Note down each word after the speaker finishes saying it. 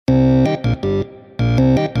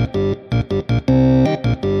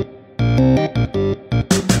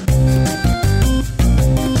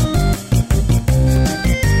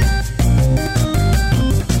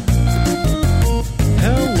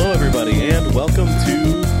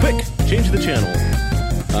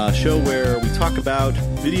show where we talk about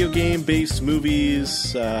video game-based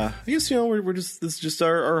movies. I guess, we're just, this is just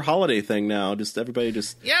our holiday thing now. Just everybody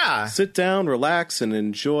just sit down, relax, and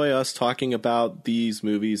enjoy us talking about these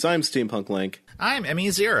movies. I'm Steampunk Link. I'm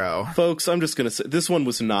ME0. Folks, I'm just going to say, this one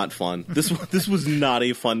was not fun. This was not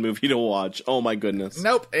a fun movie to watch. Oh my goodness.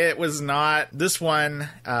 Nope, it was not. This one,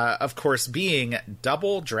 of course, being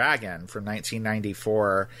Double Dragon from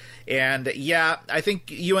 1994. And yeah, I think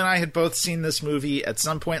you and I had both seen this movie at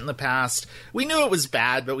some point in the past. We knew it was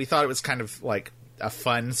bad, but we thought it was kind of like a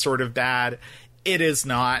fun sort of bad. It is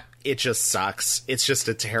not. It just sucks. It's just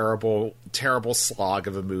a terrible, terrible slog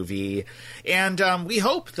of a movie. And we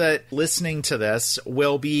hope that listening to this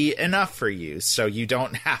will be enough for you, so you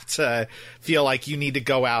don't have to feel like you need to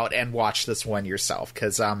go out and watch this one yourself,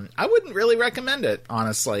 because I wouldn't really recommend it,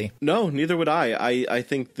 honestly. No, neither would I. I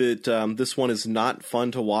think that this one is not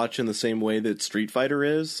fun to watch in the same way that Street Fighter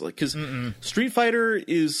is. Because Street Fighter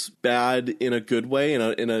is bad in a good way, in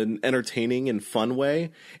an entertaining and fun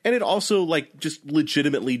way. And it also, just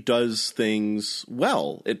legitimately does things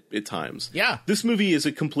well at times. Yeah. This movie is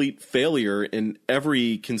a complete failure in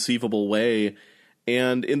every conceivable way,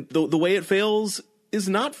 and in the way it fails is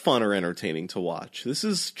not fun or entertaining to watch. This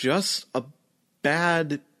is just a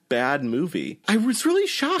bad movie. I was really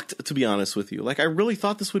shocked, to be honest with you. I really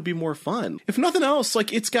thought this would be more fun. If nothing else,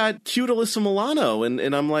 it's got cute Alyssa Milano,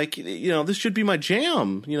 and I'm like, this should be my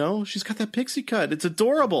jam. She's got that pixie cut. It's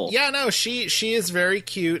adorable. Yeah, no, she is very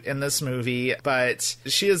cute in this movie, but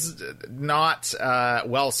she is not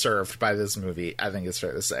well served by this movie, I think it's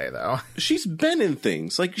fair to say, though. She's been in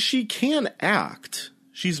things. She can act.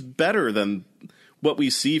 She's better than what we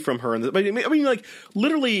see from her.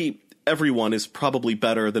 Literally everyone is probably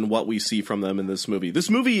better than what we see from them in this movie. This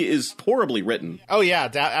movie is horribly written. Oh, yeah,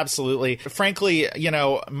 absolutely. Frankly,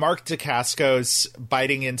 Mark Dacascos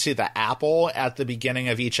biting into the apple at the beginning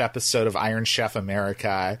of each episode of Iron Chef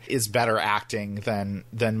America is better acting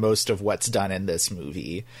than most of what's done in this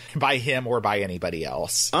movie, by him or by anybody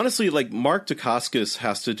else. Honestly, Mark Dacascos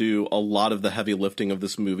has to do a lot of the heavy lifting of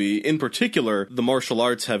this movie, in particular, the martial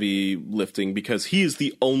arts heavy lifting, because he is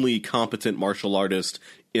the only competent martial artist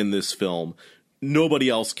in this film. Nobody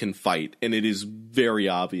else can fight, and it is very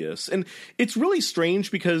obvious. And it's really strange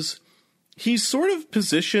because he's sort of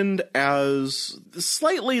positioned as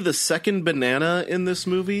slightly the second banana in this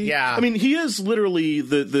movie. Yeah. He is literally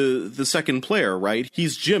the second player, right?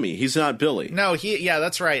 He's Jimmy. He's not Billy. No,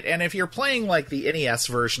 that's right. And if you're playing the NES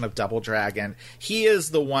version of Double Dragon, he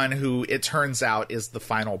is the one who, it turns out, is the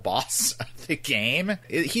final boss of the game.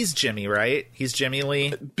 He's Jimmy, right? He's Jimmy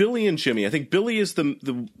Lee? Billy and Jimmy. I think Billy is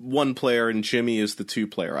the one player and Jimmy is the two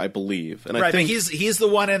player, I believe. And right, I think but he's the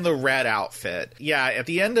one in the red outfit. Yeah, at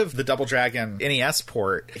the end of the Double Dragon NES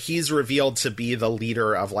port, he's revealed to be the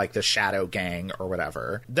leader of the Shadow Gang or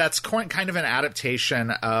whatever. That's kind of an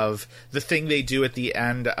adaptation of the thing they do at the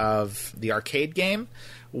end of the arcade game,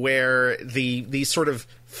 where the sort of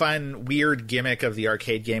fun, weird gimmick of the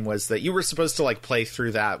arcade game was that you were supposed to play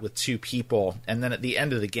through that with two people, and then at the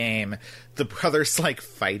end of the game, the brothers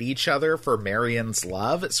fight each other for Marion's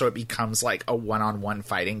love, so it becomes a one-on-one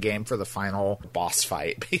fighting game for the final boss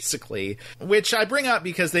fight, basically. Which I bring up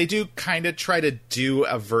because they do kind of try to do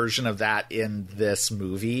a version of that in this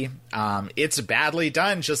movie. It's badly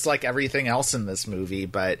done, just like everything else in this movie,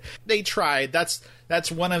 but they tried. That's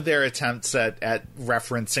one of their attempts at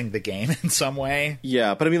referencing the game in some way.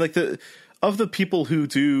 Yeah, but of the people who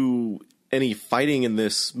do any fighting in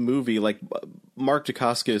this movie, Mark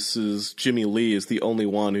Dacascos' Jimmy Lee is the only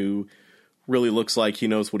one who really looks like he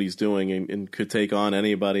knows what he's doing and could take on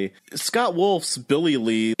anybody. Scott Wolf's Billy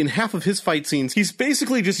Lee, in half of his fight scenes, he's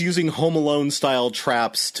basically just using Home Alone-style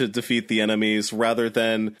traps to defeat the enemies rather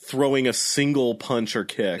than throwing a single punch or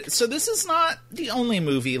kick. So this is not the only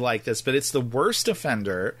movie like this, but it's the worst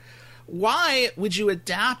offender. Why would you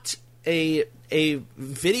adapt a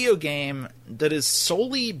video game that is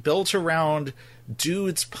solely built around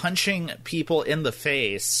dudes punching people in the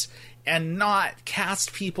face and not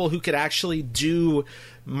cast people who could actually do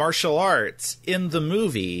martial arts in the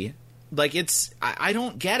movie? I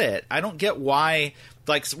don't get it. I don't get why.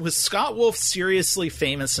 Was Scott Wolf seriously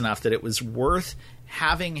famous enough that it was worth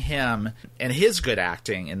having him and his good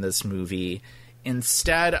acting in this movie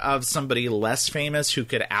instead of somebody less famous who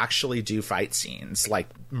could actually do fight scenes like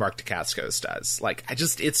Mark Dacascos does?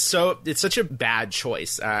 It's such a bad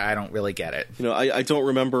choice. I don't really get it. I don't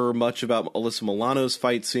remember much about Alyssa Milano's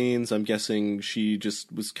fight scenes. I'm guessing she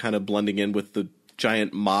just was kind of blending in with the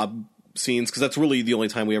giant mob scenes, because that's really the only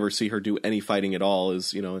time we ever see her do any fighting at all,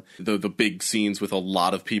 is, you know, the big scenes with a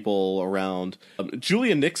lot of people around.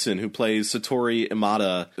 Julia Nixon, who plays Satori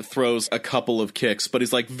Imada, throws a couple of kicks, but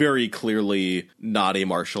is like very clearly not a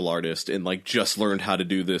martial artist and like just learned how to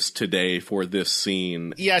do this today for this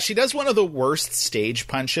scene. Yeah, she does one of the worst stage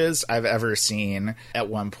punches I've ever seen at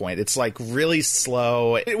one point. It's like really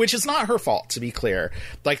slow, which is not her fault, to be clear.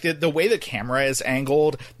 Like the way the camera is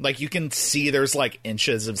angled, like you can see there's like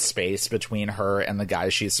inches of space between her and the guy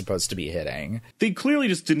she's supposed to be hitting. They clearly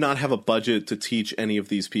just did not have a budget to teach any of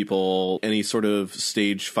these people any sort of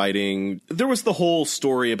stage fighting. There was the whole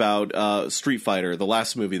story about Street Fighter, the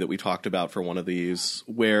last movie that we talked about for one of these,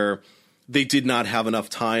 where they did not have enough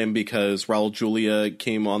time because Raul Julia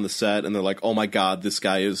came on the set and they're like, oh my God, this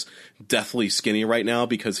guy is deathly skinny right now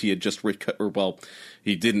because he had just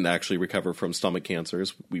he didn't actually recover from stomach cancer,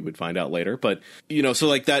 as we would find out later. But, you know, so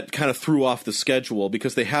like that kind of threw off the schedule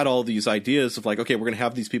because they had all these ideas of like, okay, we're going to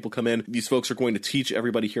have these people come in. These folks are going to teach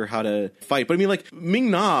everybody here how to fight. But I mean, like,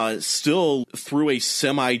 Ming-Na still threw a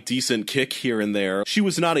semi-decent kick here and there. She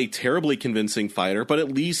was not a terribly convincing fighter, but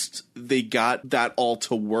at least they got that all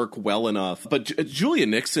to work well enough. But Julia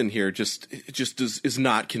Nixon here just is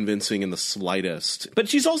not convincing in the slightest. But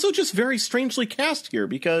she's also just very strangely cast here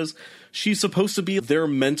because she's supposed to be their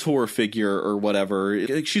mentor figure or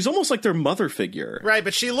whatever. She's almost like their mother figure. Right,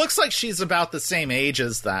 but she looks like she's about the same age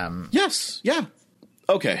as them. Yes, yeah.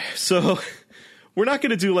 Okay, so we're not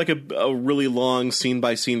going to do like a really long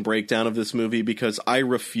scene-by-scene breakdown of this movie because I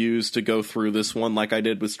refuse to go through this one like I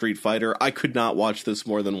did with Street Fighter. I could not watch this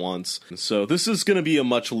more than once. So this is going to be a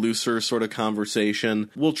much looser sort of conversation.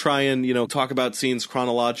 We'll try and, you know, talk about scenes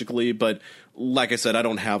chronologically, but like I said, I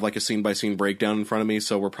don't have like a scene-by-scene breakdown in front of me,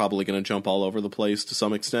 so we're probably going to jump all over the place to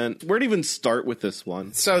some extent. Where to even start with this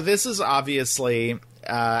one? So this is obviously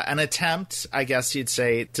an attempt, I guess you'd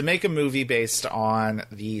say, to make a movie based on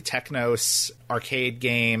the Technos arcade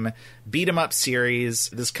game beat-em-up series.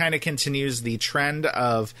 This kind of continues the trend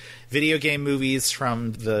of video game movies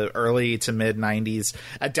from the early to mid-90s,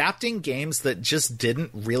 adapting games that just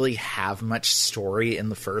didn't really have much story in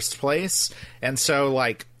the first place. And so,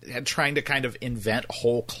 like, trying to kind of invent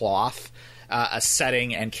whole cloth a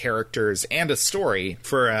setting and characters and a story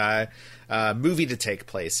for a movie to take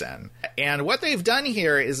place in. And what they've done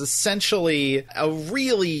here is essentially a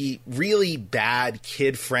really, really bad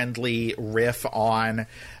kid-friendly riff on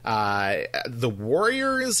the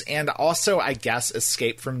Warriors and also, I guess,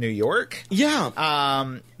 Escape from New York.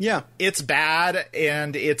 Yeah. Yeah. It's bad,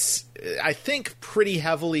 and it's, I think, pretty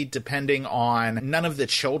heavily depending on none of the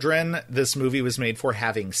children this movie was made for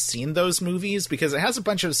having seen those movies, because it has a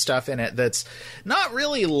bunch of stuff in it that's not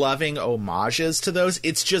really loving homages to those.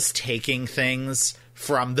 It's just taking things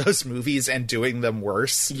from those movies and doing them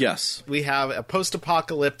worse. Yes. We have a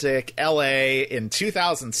post-apocalyptic LA in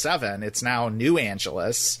 2007. It's now New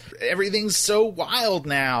Angeles. Everything's so wild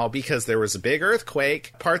now because there was a big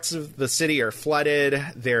earthquake. Parts of the city are flooded.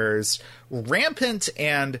 There's rampant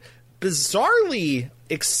and bizarrely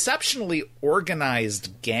exceptionally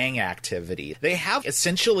organized gang activity. They have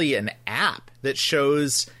essentially an app that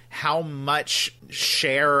shows how much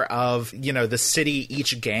share of, you know, the city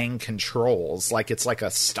each gang controls, like it's like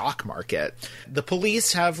a stock market. The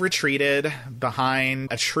police have retreated behind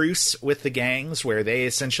a truce with the gangs where they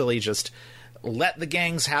essentially just let the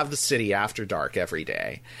gangs have the city after dark every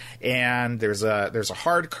day. And there's a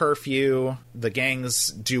hard curfew. The gangs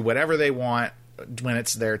do whatever they want when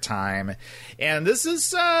it's their time. And this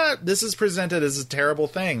is presented as a terrible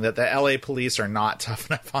thing, that the LA police are not tough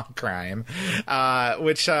enough on crime,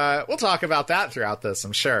 which we'll talk about that throughout this,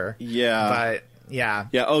 I'm sure. Yeah. But yeah.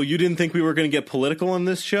 Yeah. Oh, you didn't think we were going to get political on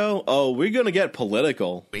this show? Oh, we're going to get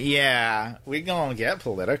political. Yeah, we're going to get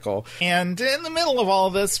political. And in the middle of all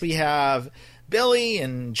this, we have Billy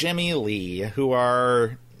and Jimmy Lee, who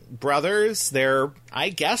are brothers. They're, I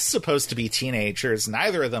guess, supposed to be teenagers.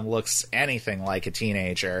 Neither of them looks anything like a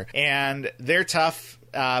teenager. And they're tough,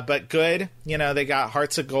 but good. You know, they got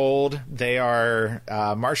hearts of gold. They are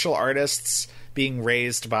martial artists being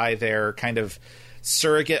raised by their kind of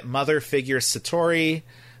surrogate mother figure, Satori,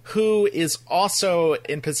 who is also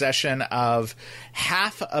in possession of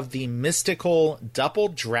half of the mystical double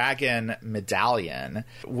dragon medallion,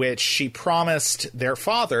 which she promised their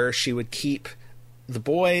father she would keep the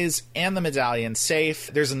boys and the medallion safe.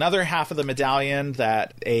 There's another half of the medallion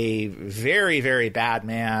that a very, very bad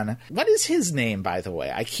man... What is his name, by the way?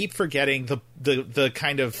 I keep forgetting the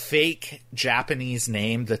kind of fake Japanese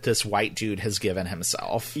name that this white dude has given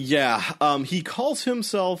himself. Yeah, he calls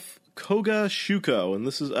himself Koga Shuko, and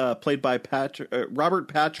this is played by Robert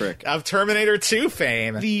Patrick of Terminator 2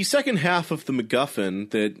 fame. The second half of the MacGuffin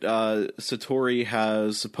that Satori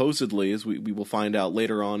has supposedly, as we will find out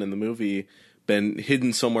later on in the movie, been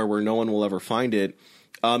hidden somewhere where no one will ever find it,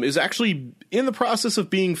 is actually in the process of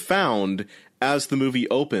being found as the movie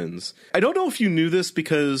opens. I don't know if you knew this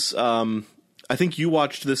because I think you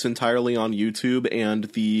watched this entirely on YouTube, and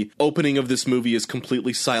the opening of this movie is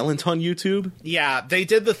completely silent on YouTube. Yeah, they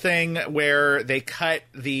did the thing where they cut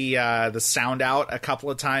the sound out a couple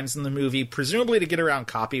of times in the movie, presumably to get around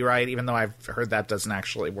copyright, even though I've heard that doesn't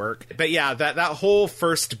actually work. But yeah, that whole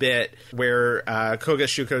first bit where Koga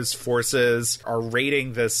Shuko's forces are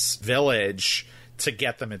raiding this village to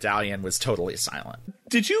get the medallion was totally silent.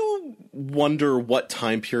 Did you wonder what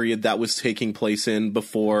time period that was taking place in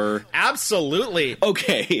before? Absolutely.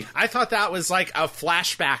 Okay. I thought that was like a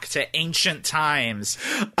flashback to ancient times.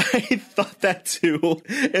 I thought that too.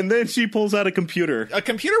 And then she pulls out a computer. A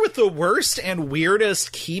computer with the worst and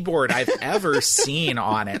weirdest keyboard I've ever seen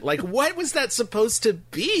on it. Like, what was that supposed to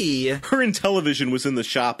be? Her Intellivision was in the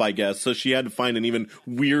shop, I guess, so she had to find an even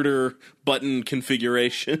weirder button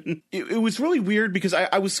configuration. It was really weird because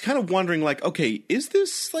I was kind of wondering, like, okay, is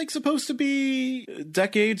this like supposed to be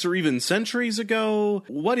decades or even centuries ago?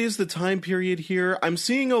 What is the time period here? I'm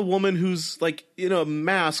seeing a woman who's like in a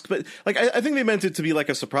mask, but like I think they meant it to be like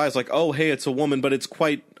a surprise, like, oh hey, it's a woman, but it's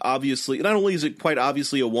quite obviously, not only is it quite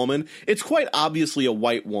obviously a woman, it's quite obviously a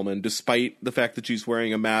white woman, despite the fact that she's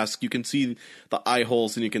wearing a mask. You can see the eye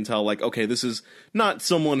holes and you can tell, like, okay, this is not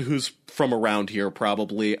someone who's from around here,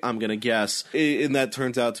 probably, I'm gonna guess. And that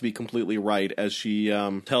turns out to be completely right, as she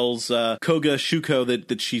tells Koga Shuko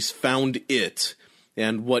that she's found it.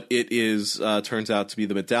 And what it is turns out to be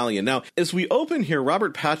the medallion. Now, as we open here,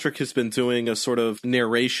 Robert Patrick has been doing a sort of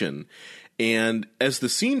narration. And as the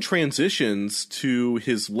scene transitions to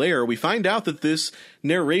his lair, we find out that this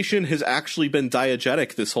narration has actually been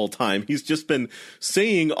diegetic this whole time. He's just been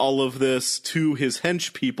saying all of this to his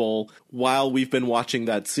hench people while we've been watching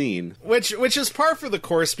that scene. Which is par for the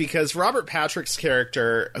course, because Robert Patrick's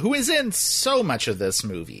character, who is in so much of this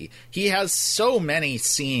movie, he has so many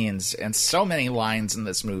scenes and so many lines in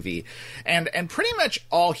this movie, and pretty much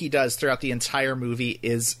all he does throughout the entire movie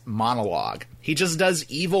is monologue. He just does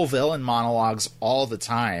evil villain monologues all the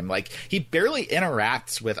time. Like, he barely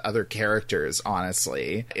interacts with other characters,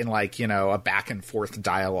 honestly, in, like, you know, a back and forth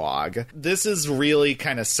dialogue. This is really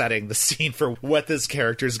kind of setting the scene for what this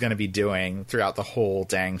character is going to be doing throughout the whole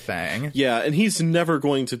dang thing. Yeah, and he's never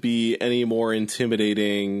going to be any more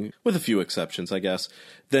intimidating, with a few exceptions, I guess,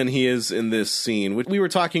 than he is in this scene. We were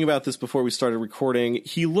talking about this before we started recording.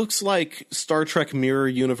 He looks like Star Trek Mirror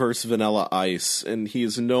Universe Vanilla Ice, and he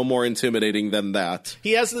is no more intimidating than that.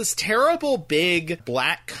 He has this terrible big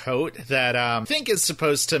black coat that I think is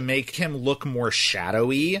supposed to make him look more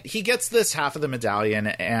shadowy. He gets this half of the medallion,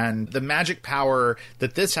 and the magic power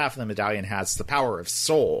that this half of the medallion has is the power of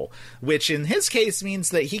soul, which in his case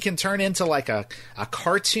means that he can turn into like a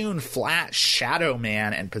cartoon flat shadow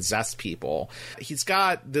man and possess people. He's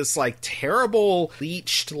got this like terrible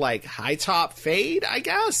bleached like high top fade, I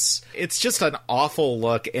guess. It's just an awful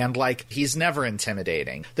look, and like he's never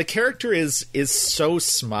intimidating. The character is so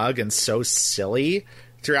smug and so silly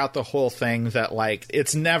throughout the whole thing that, like,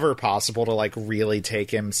 it's never possible to, like, really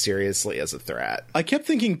take him seriously as a threat. I kept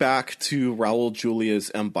thinking back to Raul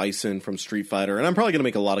Julia's M. Bison from Street Fighter, and I'm probably going to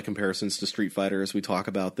make a lot of comparisons to Street Fighter as we talk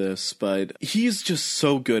about this, but he's just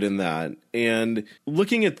so good in that. And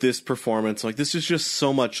looking at this performance, like, this is just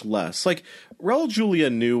so much less. Like, Raul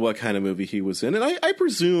Julia knew what kind of movie he was in, and I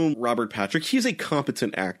presume Robert Patrick, he's a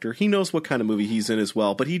competent actor. He knows what kind of movie he's in as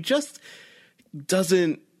well, but he just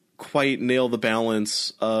doesn't quite nail the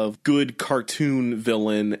balance of good cartoon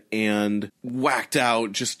villain and whacked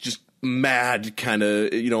out, just mad kind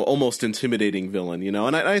of, you know, almost intimidating villain, you know.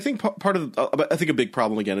 And I think part of I think a big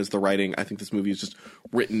problem again is the writing. I think this movie is just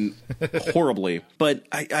written horribly. But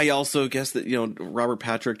I also guess that, you know, Robert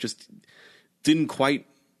Patrick just didn't quite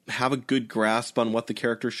have a good grasp on what the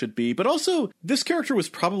character should be. But also, this character was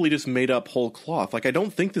probably just made up whole cloth. Like, I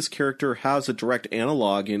don't think this character has a direct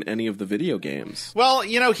analog in any of the video games. Well,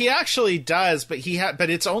 you know, he actually does, but but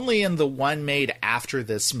it's only in the one made after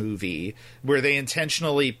this movie where they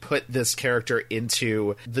intentionally put this character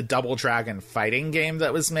into the Double Dragon fighting game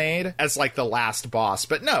that was made as, like, the last boss.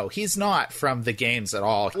 But no, he's not from the games at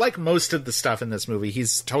all. Like most of the stuff in this movie,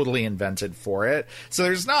 he's totally invented for it. So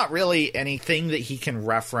there's not really anything that he can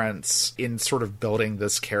reference difference in sort of building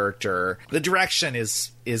this character. The direction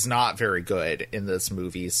is not very good in this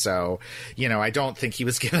movie, so, you know, I don't think he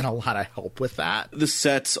was given a lot of help with that. The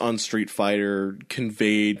sets on Street Fighter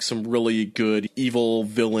conveyed some really good evil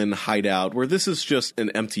villain hideout, where this is just an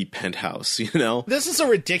empty penthouse, you know? This is a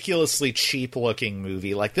ridiculously cheap-looking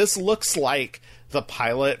movie. Like, this looks like the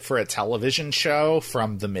pilot for a television show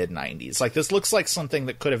from the mid-90s. Like, this looks like something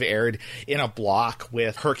that could have aired in a block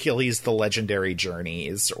with Hercules the Legendary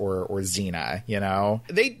Journeys or Xena, you know?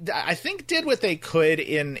 They, I think, did what they could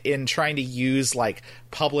in trying to use, like,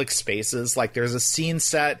 public spaces. Like, there's a scene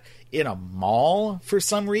set in a mall for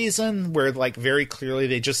some reason where, like, very clearly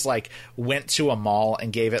they just, like, went to a mall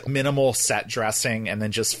and gave it minimal set dressing and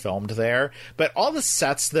then just filmed there. But all the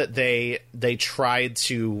sets that they tried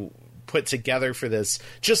to put together for this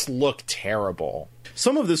just look terrible.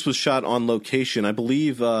 Some of this was shot on location. I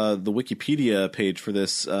believe the Wikipedia page for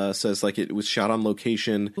this says like it was shot on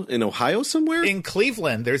location in Ohio somewhere? In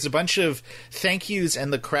Cleveland. There's a bunch of thank yous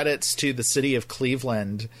and the credits to the city of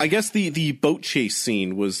Cleveland. I guess the boat chase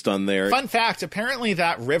scene was done there. Fun fact, apparently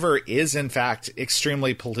that river is in fact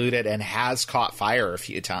extremely polluted and has caught fire a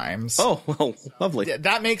few times. Oh, well, lovely.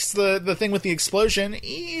 That makes the thing with the explosion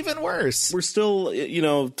even worse. We're still, you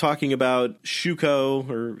know, talking about Shuko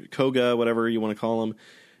or Koga, whatever you want to call him,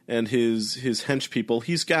 and his hench people.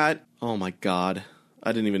 He's got, oh my god,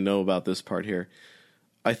 I didn't even know about this part here.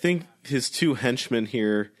 I think his two henchmen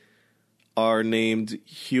here are named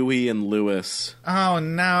Huey and Lewis. Oh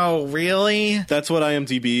no, really? That's what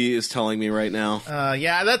IMDb is telling me right now.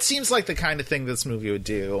 Yeah, that seems like the kind of thing this movie would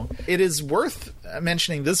do. It is worth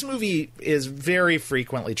mentioning, this movie is very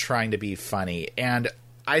frequently trying to be funny, and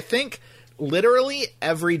I think literally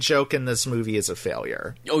every joke in this movie is a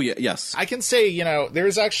failure. Oh, yeah, yes. I can say, you know,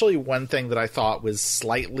 there's actually one thing that I thought was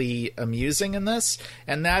slightly amusing in this,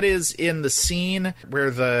 and that is in the scene where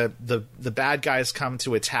the bad guys come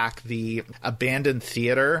to attack the abandoned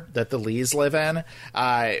theater that the Lees live in.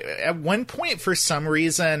 At one point, for some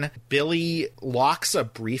reason, Billy locks a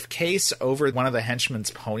briefcase over one of the henchmen's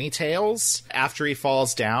ponytails after he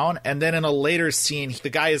falls down, and then in a later scene, the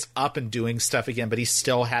guy is up and doing stuff again, but he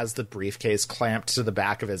still has the briefcase clamped to the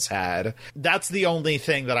back of his head. That's the only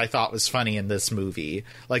thing that I thought was funny in this movie.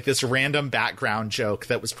 Like this random background joke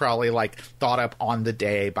that was probably like thought up on the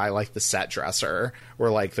day by like the set dresser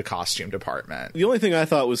or like the costume department. The only thing I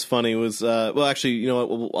thought was funny was, well, actually, you know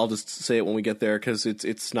what? I'll just say it when we get there because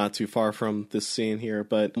it's not too far from this scene here.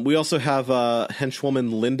 But we also have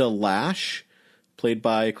henchwoman Linda Lash, played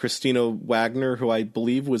by Christina Wagner, who I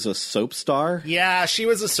believe was a soap star. Yeah, she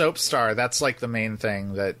was a soap star. That's like the main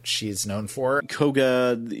thing that she's known for.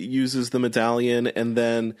 Koga uses the medallion and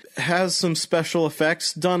then has some special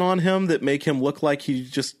effects done on him that make him look like he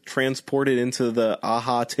just transported into the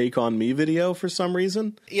Aha Take On Me video for some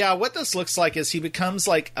reason. Yeah, what this looks like is he becomes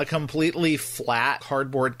like a completely flat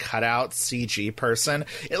cardboard cutout CG person.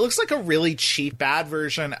 It looks like a really cheap, bad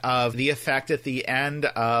version of the effect at the end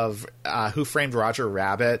of Who Framed Roger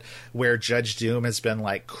Rabbit, where Judge Doom has been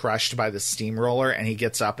like crushed by the steamroller and he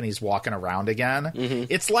gets up and he's walking around again. Mm-hmm.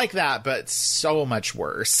 It's like that, but so much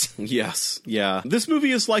worse. Yes, yeah. This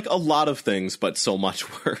movie is like a lot of things, but so much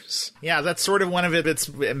worse. Yeah, that's sort of one of its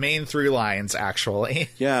main through lines, actually.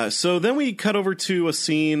 Yeah, so then we cut over to a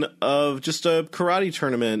scene of just a karate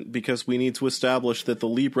tournament because we need to establish that the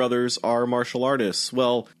Lee brothers are martial artists.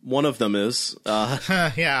 Well, one of them is.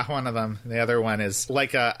 Yeah, one of them. The other one is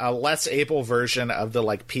like a less able version of the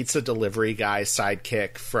like pizza delivery guy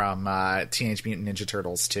sidekick from Teenage Mutant Ninja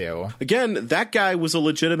Turtles 2. Again, that guy was a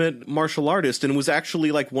legitimate martial artist and was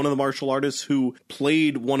actually like one of the martial artists who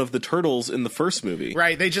played one of the turtles in the first movie.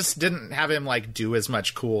 Right, they just didn't have him like do as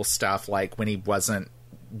much cool stuff like when he wasn't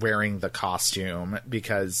wearing the costume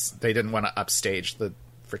because they didn't want to upstage the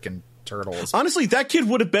freaking turtles. Honestly, that kid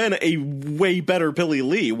would have been a way better Billy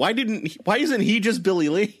Lee. Why isn't he just Billy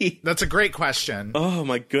Lee? That's a great question. Oh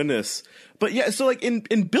my goodness. But yeah, so like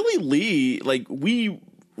in Billy Lee, like we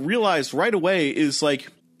realized right away is like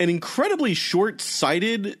an incredibly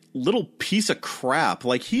short-sighted little piece of crap.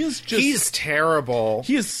 Like he's terrible.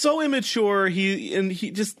 He is so immature. He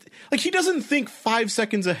doesn't think 5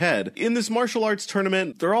 seconds ahead. In this martial arts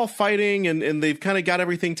tournament, they're all fighting and they've kind of got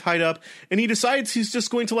everything tied up. And he decides he's just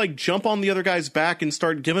going to like jump on the other guy's back and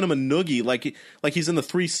start giving him a noogie like he's in the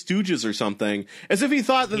Three Stooges or something. As if he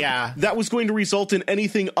thought that was going to result in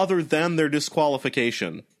anything other than their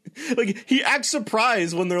disqualification. Like he acts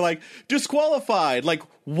surprised when they're like disqualified. Like,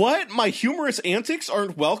 What? My humorous antics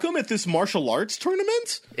aren't welcome at this martial arts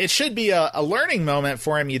tournament? It should be a learning moment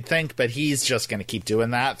for him, you'd think, but he's just going to keep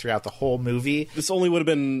doing that throughout the whole movie. This only would have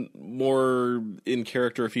been more in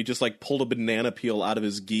character if he just, like, pulled a banana peel out of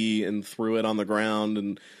his gi and threw it on the ground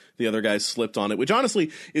and the other guy slipped on it, which honestly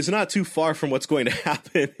is not too far from what's going to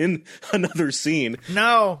happen in another scene.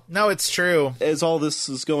 No, it's true. As all this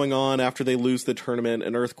is going on, after they lose the tournament,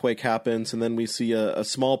 an earthquake happens, and then we see a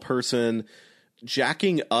small person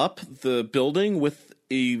jacking up the building with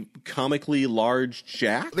a comically large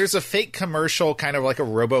jack. There's a fake commercial, kind of like a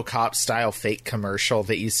RoboCop style fake commercial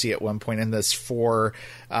that you see at one point in this for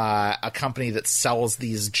a company that sells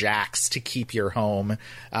these jacks to keep your home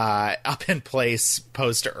up in place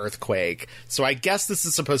post earthquake. So I guess this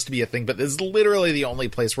is supposed to be a thing, but this is literally the only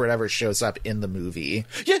place where it ever shows up in the movie.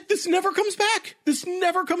 Yeah, this never comes back. This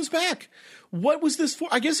never comes back. What was this for?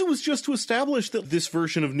 I guess it was just to establish that this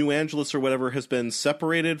version of New Angeles or whatever has been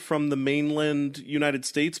separated from the mainland United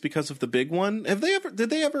States because of the big one. Did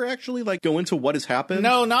they ever actually like go into what has happened?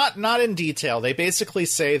 No, not in detail. They basically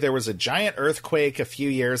say there was a giant earthquake a few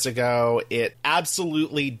years ago. It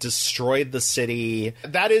absolutely destroyed the city.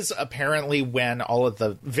 That is apparently when all of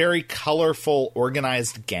the very colorful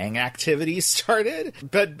organized gang activity started.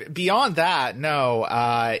 But beyond that, no,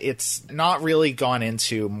 it's not really gone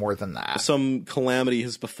into more than that. Some calamity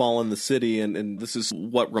has befallen the city, and this is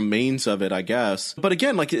what remains of it, I guess. But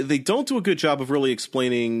again, like, they don't do a good job of really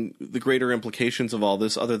explaining the greater implications of all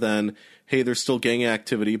this, other than, hey, there's still gang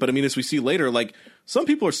activity. But I mean, as we see later, like, some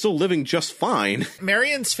people are still living just fine.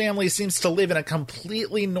 Marion's family seems to live in a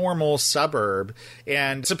completely normal suburb,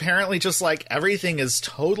 and it's apparently just like everything is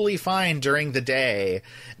totally fine during the day.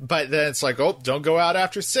 But then it's like, oh, don't go out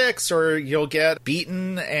after 6 or you'll get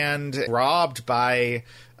beaten and robbed by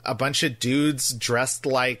a bunch of dudes dressed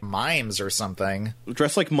like mimes or something.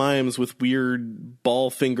 Dressed like mimes with weird ball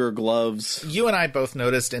finger gloves. You and I both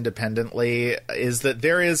noticed independently is that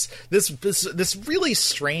there is this really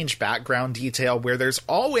strange background detail where there's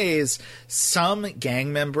always some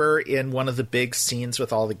gang member in one of the big scenes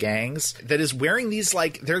with all the gangs that is wearing these,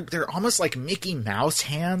 like, they're almost like Mickey Mouse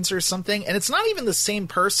hands or something, and it's not even the same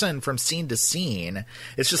person from scene to scene.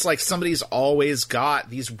 It's just like somebody's always got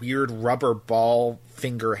these weird rubber ball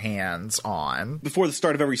finger hands on. Before the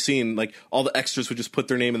start of every scene, like, all the extras would just put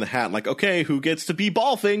their name in the hat and, like, okay, who gets to be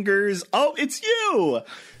ball fingers? Oh, it's you!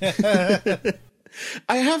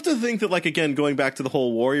 I have to think that, like, again, going back to the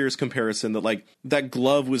whole Warriors comparison, that, like, that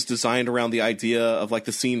glove was designed around the idea of, like,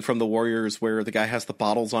 the scene from the Warriors where the guy has the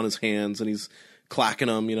bottles on his hands and he's clacking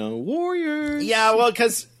them, you know, Warriors. Yeah, well,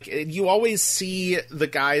 because you always see the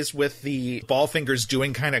guys with the ball fingers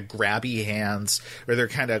doing kind of grabby hands, or they're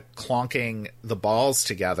kind of clonking the balls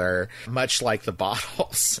together, much like the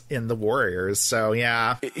bottles in the Warriors. So,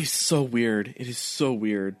 yeah. It is so weird. It is so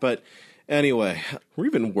weird. But anyway, where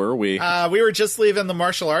even were we? We were just leaving the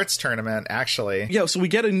martial arts tournament, actually. Yeah, so we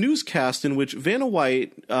get a newscast in which Vanna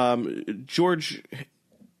White, George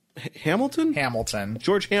Hamilton?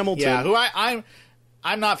 George Hamilton. Yeah, who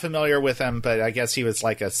I'm not familiar with him, but I guess he was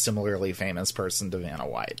like a similarly famous person to Vanna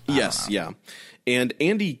White. Yes, yeah. And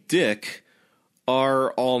Andy Dick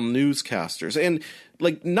are all newscasters. And,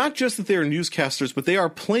 like, not just that they're newscasters, but they are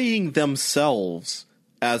playing themselves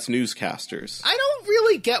as newscasters. I don't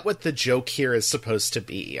really get what the joke here is supposed to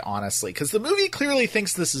be, honestly, because the movie clearly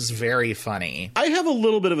thinks this is very funny. I have a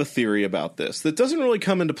little bit of a theory about this that doesn't really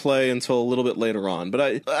come into play until a little bit later on,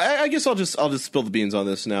 but I guess I'll just spill the beans on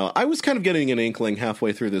this now. I was kind of getting an inkling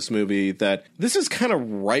halfway through this movie that this is kind of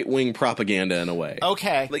right-wing propaganda in a way.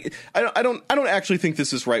 Okay. Like, I don't actually think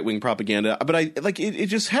this is right-wing propaganda, but it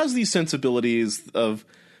just has these sensibilities of,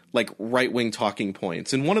 like, right-wing talking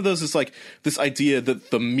points. And one of those is, like, this idea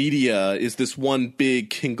that the media is this one big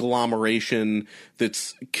conglomeration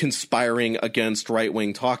that's conspiring against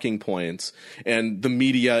right-wing talking points. And the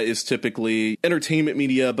media is typically entertainment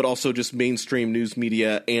media, but also just mainstream news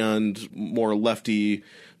media and more lefty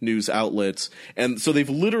news outlets. And so they've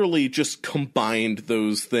literally just combined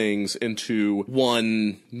those things into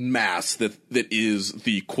one mass that is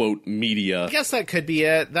the, quote, media. I guess that could be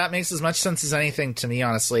it. That makes as much sense as anything to me,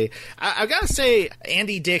 honestly. I've got to say,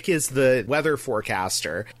 Andy Dick is the weather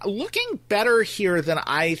forecaster. Looking better here than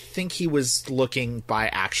I think he was looking by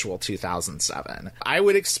actual 2007. I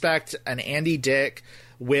would expect an Andy Dick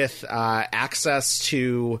with access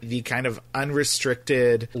to the kind of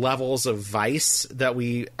unrestricted levels of vice that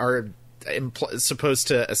we are supposed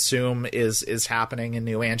to assume is happening in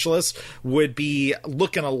New Angeles, would be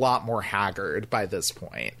looking a lot more haggard by this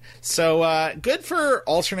point. So good for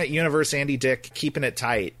alternate universe Andy Dick keeping it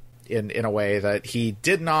tight in a way that he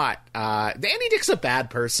did not. Andy Dick's a bad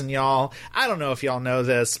person, y'all. I don't know if y'all know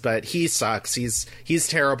this, but he sucks. He's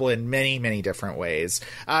terrible in many, many different ways.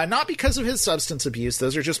 Not because of his substance abuse.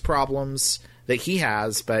 Those are just problems that he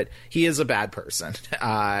has, but he is a bad person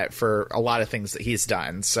for a lot of things that he's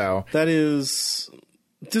done. So that is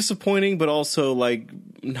disappointing, but also like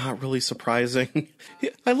not really surprising.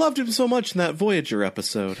 I loved him so much in that Voyager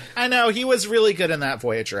episode. I know, he was really good in that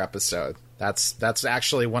Voyager episode. That's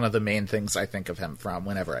actually one of the main things I think of him from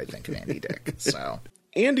whenever I think of Andy Dick. So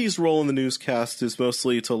Andy's role in the newscast is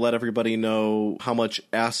mostly to let everybody know how much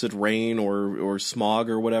acid rain or smog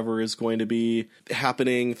or whatever is going to be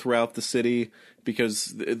happening throughout the city,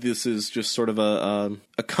 because this is just sort of a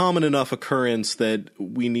common enough occurrence that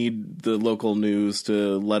we need the local news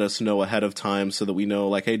to let us know ahead of time so that we know,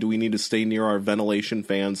 like, hey, do we need to stay near our ventilation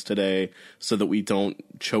fans today so that we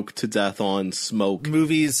don't choke to death on smoke?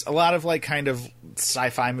 Movies, a lot of like kind of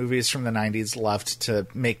sci-fi movies from the 90s loved to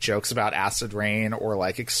make jokes about acid rain or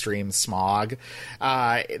like extreme smog.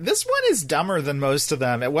 This one is dumber than most of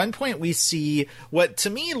them. At one point we see what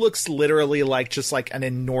to me looks literally like just like an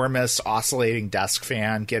enormous oscillating desk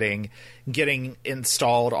fan getting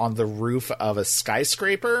installed on the roof of a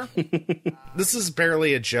skyscraper. This is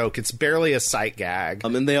barely a joke. It's barely a sight gag.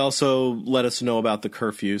 And they also let us know about the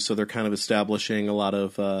curfew, so they're kind of establishing a lot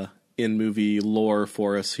of in-movie lore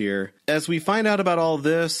for us here. As we find out about all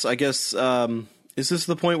this, I guess, is this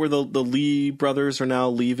the point where the Lee brothers are now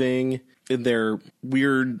leaving in their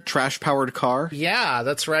weird trash-powered car? Yeah,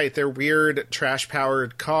 that's right. Their weird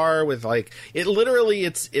trash-powered car with like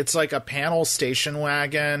it's like a panel station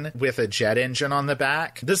wagon with a jet engine on the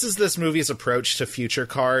back. This is this movie's approach to future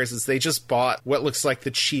cars, is they just bought what looks like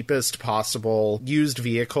the cheapest possible used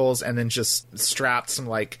vehicles and then just strapped some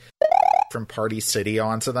like from Party City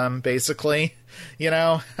onto them, basically. You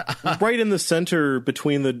know? Right in the center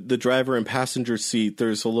between the driver and passenger seat,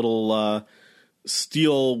 there's a little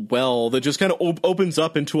steel well that just kind of opens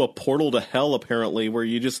up into a portal to hell, apparently, where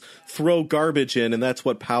you just throw garbage in, and that's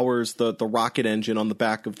what powers the rocket engine on the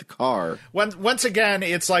back of the car. Once again,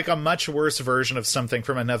 it's like a much worse version of something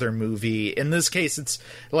from another movie. In this case, it's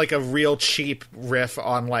like a real cheap riff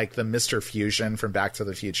on like the Mr. Fusion from Back to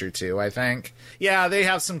the Future 2, I think. Yeah, they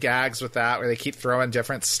have some gags with that where they keep throwing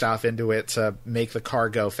different stuff into it to make the car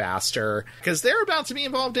go faster, because they're about to be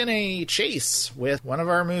involved in a chase with one of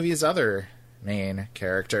our movie's other main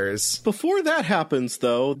characters. Before that happens,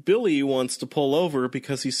 though, Billy wants to pull over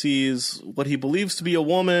because he sees what he believes to be a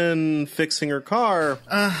woman fixing her car.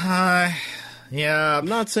 Yeah. I'm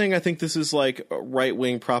not saying I think this is like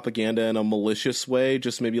right-wing propaganda in a malicious way,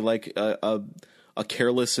 just maybe like a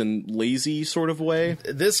careless and lazy sort of way.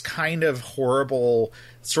 This kind of horrible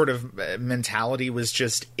sort of mentality was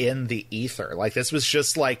just in the ether. Like, this was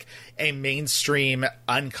just like a mainstream,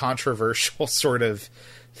 uncontroversial sort of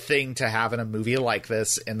thing to have in a movie like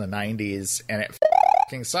this in the 90s, and it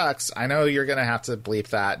fucking sucks. I know you're gonna have to bleep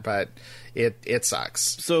that, but it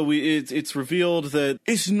sucks. So it's revealed that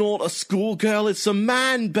it's not a schoolgirl, it's a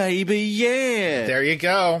man, baby. Yeah, there you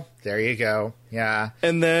go. Yeah.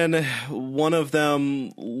 And then one of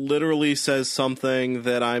them literally says something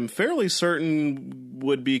that I'm fairly certain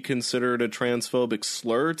would be considered a transphobic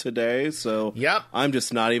slur today, so yep. I'm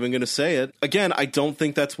just not even going to say it. Again, I don't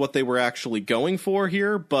think that's what they were actually going for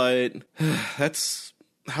here, but that's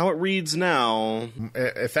how it reads now.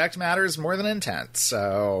 Effect matters more than intent,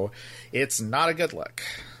 so it's not a good look.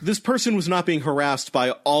 This person was not being harassed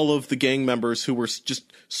by all of the gang members who were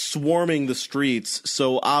just swarming the streets,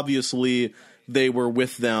 so obviously they were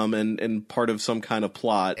with them and part of some kind of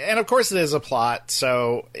plot. And of course it is a plot,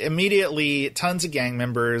 so immediately tons of gang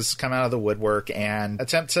members come out of the woodwork and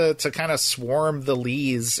attempt to kind of swarm the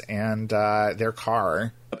Lees and their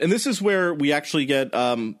car. And this is where we actually get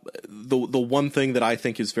the one thing that I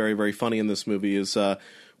think is very, very funny in this movie is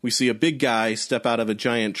we see a big guy step out of a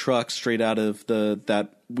giant truck straight out of that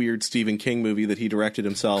weird Stephen King movie that he directed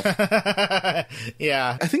himself.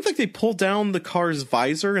 Yeah. I think like they pull down the car's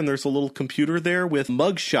visor and there's a little computer there with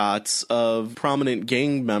mugshots of prominent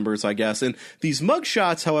gang members, I guess. And these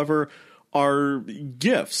mugshots, however, are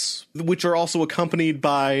GIFs, which are also accompanied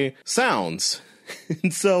by sounds.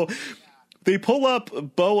 And so they pull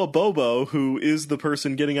up Boa Bobo, who is the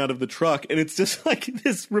person getting out of the truck, and it's just like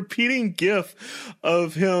this repeating GIF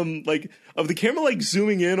of him, like, of the camera, like,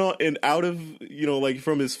 zooming in on, and out of, you know, like,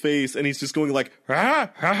 from his face, and he's just going like, ha,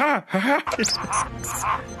 ha, ha, ha.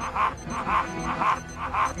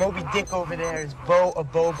 Moby Dick over there is Boa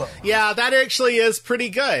Bobo. Yeah, that actually is pretty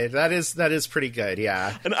good. That is pretty good,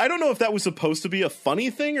 yeah. And I don't know if that was supposed to be a funny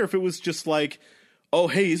thing, or if it was just like, oh,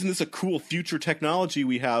 hey, isn't this a cool future technology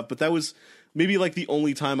we have? But that was maybe like the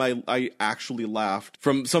only time I actually laughed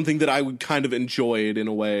from something that I would kind of enjoyed in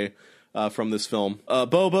a way from this film.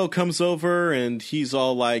 Bobo comes over and he's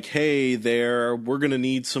all like, hey there, we're gonna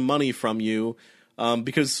need some money from you.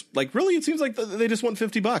 Because, like, really, it seems like they just want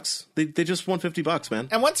 $50. They just want $50, man.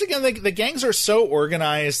 And once again, the gangs are so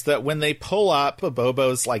organized that when they pull up a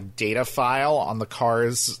Bobo's, like, data file on the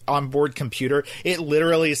car's onboard computer, it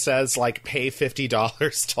literally says, like, pay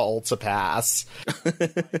 $50 toll to pass.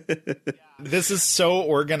 This is so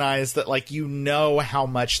organized that, like, you know how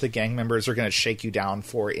much the gang members are going to shake you down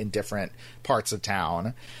for in different parts of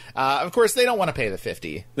town. Of course, they don't want to pay the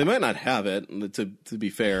 $50. They might not have it, to be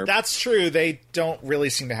fair. That's true. They don't really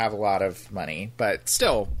seem to have a lot of money, but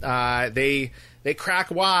still, they crack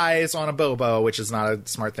wise on a Bobo, which is not a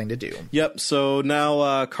smart thing to do. Yep, so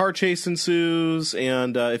now car chase ensues,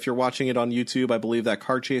 and if you're watching it on YouTube, I believe that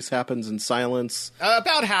car chase happens in silence.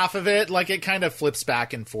 About half of it, like, it kind of flips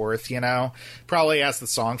back and forth, you know? Probably as the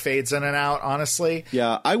song fades in and out, honestly.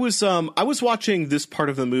 Yeah, I was watching this part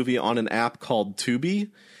of the movie on an app called Tubi,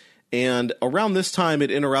 and around this time, it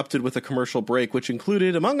interrupted with a commercial break, which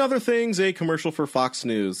included, among other things, a commercial for Fox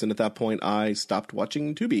News. And at that point, I stopped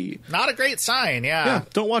watching Tubi. Not a great sign, yeah. Yeah,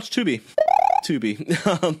 don't watch Tubi.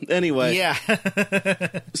 Tubi. Anyway. Yeah.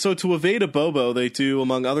 So to evade a Bobo, they do,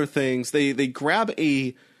 among other things, they grab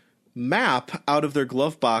a map out of their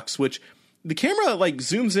glove box, which... the camera, like,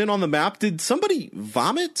 zooms in on the map. Did somebody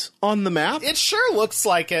vomit on the map? It sure looks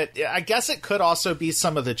like it. I guess it could also be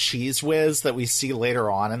some of the cheese whiz that we see later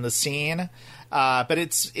on in the scene. But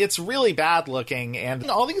it's really bad looking, and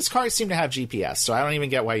all these cars seem to have GPS, so I don't even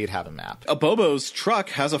get why you'd have a map. A Bobo's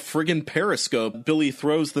truck has a friggin' periscope. Billy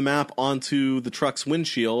throws the map onto the truck's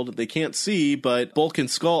windshield. They can't see, but Bulk and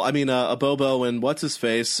Skull, a Bobo and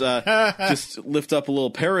what's-his-face, just lift up a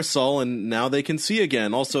little parasol, and now they can see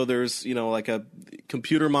again. Also, there's, like a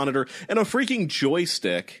computer monitor and a freaking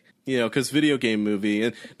joystick. Because video game movie,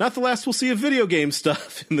 and not the last we'll see of video game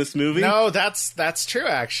stuff in this movie. No, that's true,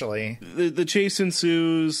 actually. The chase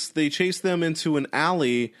ensues. They chase them into an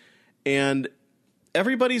alley, and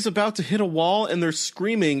everybody's about to hit a wall, and they're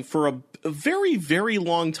screaming for a very, very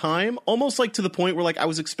long time, almost like to the point where, like, I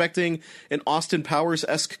was expecting an Austin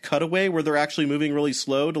Powers-esque cutaway where they're actually moving really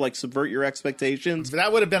slow to, like, subvert your expectations.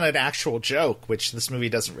 That would have been an actual joke, which this movie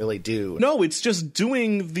doesn't really do. No, it's just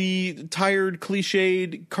doing the tired,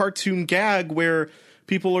 cliched cartoon gag where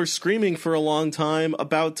people are screaming for a long time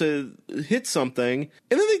about to hit something,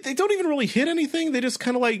 and then they don't even really hit anything. They just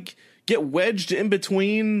kind of, like, get wedged in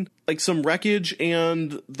between, like, some wreckage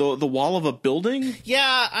and the wall of a building.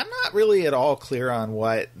 Yeah, I'm not really at all clear on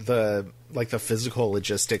what the physical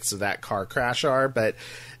logistics of that car crash are, but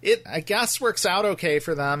it, I guess, works out okay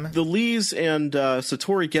for them. The Lees and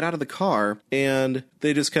Satori get out of the car, and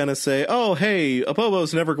they just kind of say, oh, hey, a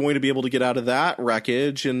Bobo's never going to be able to get out of that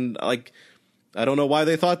wreckage, and, like... I don't know why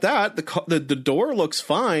they thought that. The door looks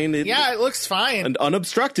fine. It looks fine. And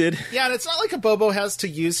unobstructed. Yeah, and it's not like a Bobo has to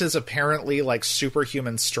use his apparently, like,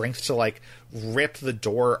 superhuman strength to, like, rip the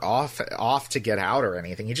door off to get out or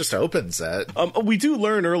anything. He just opens it. We do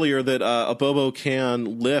learn earlier that a Bobo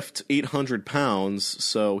can lift 800 pounds,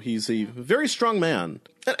 so he's a very strong man.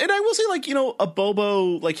 And I will say, like, a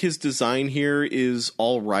Bobo, like, his design here is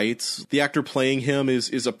all right. The actor playing him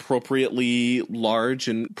is appropriately large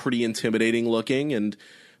and pretty intimidating looking, and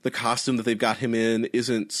the costume that they've got him in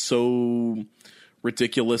isn't so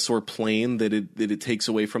ridiculous or plain that it takes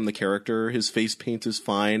away from the character. His face paint is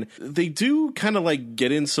fine. They do kind of, like,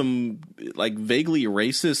 get in some, like, vaguely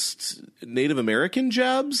racist Native American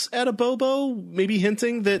jabs at a Bobo, maybe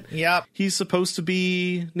hinting that he's supposed to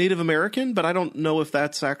be Native American, but I don't know if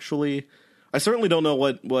that's actually... I certainly don't know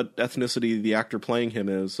what ethnicity the actor playing him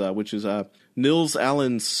is, which is Nils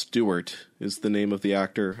Allen Stewart is the name of the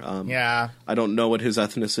actor. I don't know what his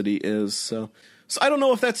ethnicity is, so I don't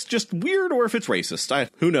know if that's just weird or if it's racist.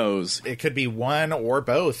 Who knows? It could be one or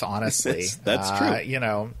both, honestly. That's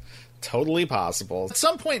true. Totally possible. At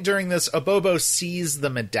some point during this, a Bobo sees the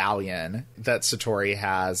medallion that Satori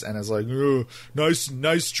has and is like, oh,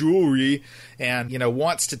 nice jewelry, and,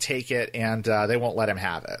 wants to take it, and they won't let him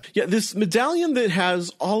have it. Yeah, this medallion that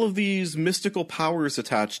has all of these mystical powers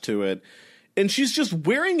attached to it, and she's just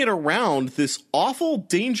wearing it around this awful,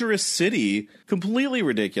 dangerous city. Completely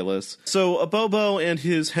ridiculous. So a Bobo and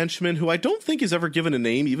his henchman, who I don't think is ever given a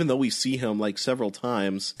name, even though we see him, like, several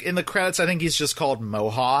times. In the credits, I think he's just called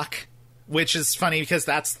Mohawk, which is funny because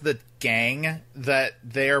that's the gang that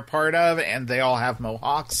they're part of, and they all have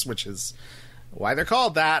mohawks, which is why they're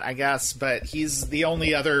called that, I guess, but he's the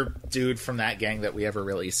only other dude from that gang that we ever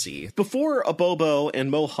really see. Before Abobo and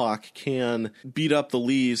Mohawk can beat up the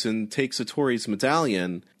Lees and take Satori's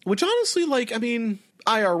medallion, which honestly, like, I mean,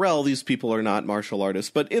 IRL, these people are not martial artists,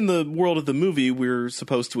 but in the world of the movie, we're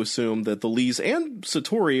supposed to assume that the Lees and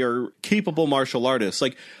Satori are capable martial artists.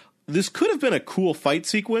 Like, this could have been a cool fight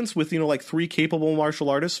sequence with, like 3 capable martial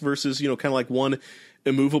artists versus, kind of like one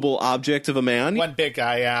immovable object of a man. One big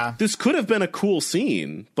guy, yeah. This could have been a cool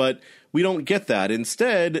scene, but we don't get that.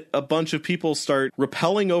 Instead, a bunch of people start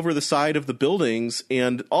rappelling over the side of the buildings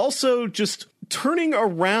and also just turning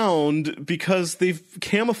around because they've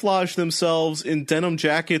camouflaged themselves in denim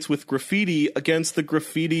jackets with graffiti against the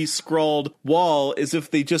graffiti scrawled wall as if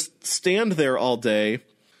they just stand there all day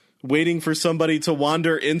waiting for somebody to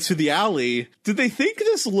wander into the alley. Did they think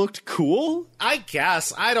this looked cool? I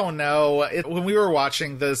guess. I don't know. When we were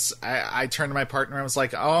watching this, I turned to my partner and was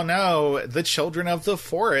like, oh no, the children of the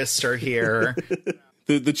forest are here.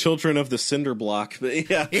 the children of the cinder block.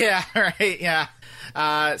 Yeah. Yeah, right, yeah.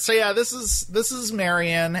 So yeah, this is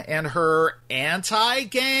Marion and her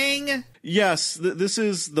anti-gang. Yes, this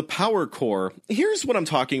is the Power Corps. Here's what I'm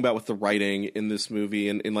talking about with the writing in this movie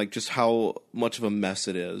and like just how much of a mess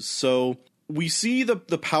it is. So we see the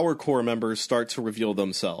Power Corps members start to reveal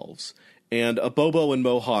themselves. And Abobo and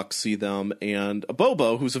Mohawk see them, and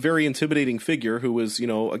Abobo, who's a very intimidating figure who was,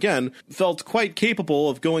 again, felt quite capable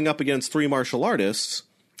of going up against 3 martial artists.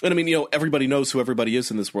 And I mean, everybody knows who everybody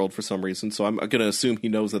is in this world for some reason, so I'm going to assume he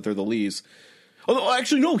knows that they're the Lees. Although,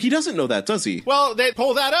 actually, no, he doesn't know that, does he? Well, they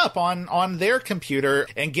pull that up on their computer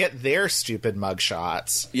and get their stupid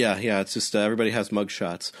mugshots. Yeah, it's just everybody has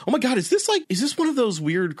mugshots. Oh my god, is this one of those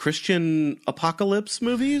weird Christian apocalypse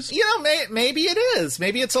movies? Maybe it is.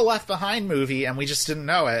 Maybe it's a Left Behind movie and we just didn't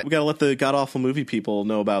know it. We gotta let the god-awful movie people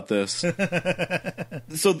know about this.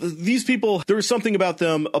 So these people, there was something about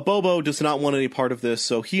them. Abobo does not want any part of this,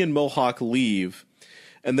 so he and Mohawk leave.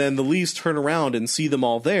 And then the Lees turn around and see them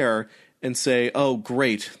all there and say, oh,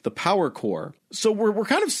 great, the Power Corps. So we're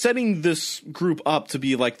kind of setting this group up to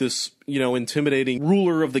be like this, intimidating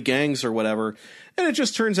ruler of the gangs or whatever. And it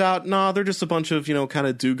just turns out, nah, they're just a bunch of, kind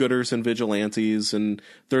of do-gooders and vigilantes, and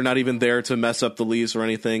they're not even there to mess up the Lees or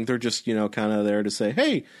anything. They're just, kind of there to say,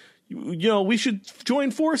 hey, we should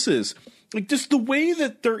join forces. Like, just the way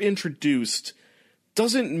that they're introduced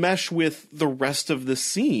doesn't mesh with the rest of the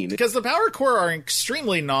scene. Because the Power Corps are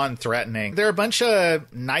extremely non-threatening. They're a bunch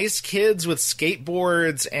of nice kids with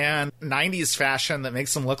skateboards and 90s fashion that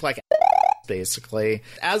makes them look like basically.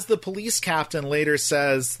 As the police captain later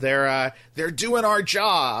says, they're doing our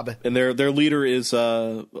job. And their leader is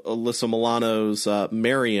Alyssa Milano's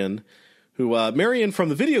Marion, who Marion from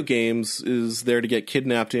the video games is there to get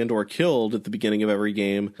kidnapped and or killed at the beginning of every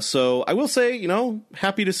game. So I will say,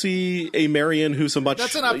 happy to see a Marion who's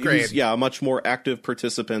that's an upgrade. A much more active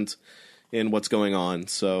participant in what's going on.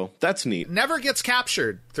 So that's neat. Never gets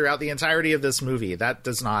captured throughout the entirety of this movie. That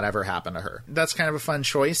does not ever happen to her. That's kind of a fun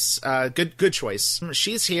choice. Good choice.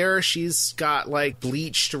 She's here. She's got like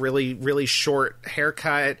bleached, really, really short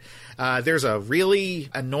haircut. There's a really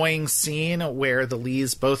annoying scene where the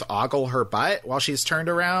Lees both ogle her butt while she's turned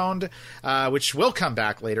around, which will come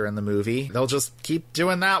back later in the movie. They'll just keep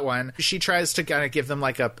doing that one. She tries to kind of give them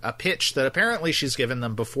like a pitch that apparently she's given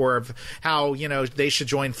them before of how, they should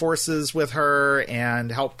join forces with her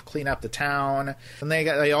and help clean up the town. And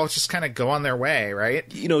they all just kind of go on their way, right?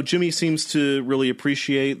 Jimmy seems to really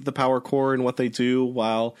appreciate the Power Corps and what they do,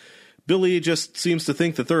 while Billy just seems to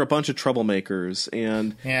think that they're a bunch of troublemakers.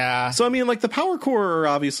 And yeah. So, I mean, like, the Power Corps are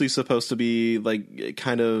obviously supposed to be, like,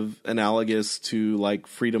 kind of analogous to, like,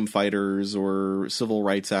 freedom fighters or civil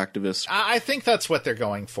rights activists. I think that's what they're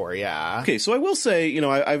going for, yeah. Okay, so I will say,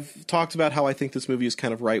 I've talked about how I think this movie is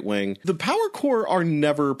kind of right-wing. The Power Corps are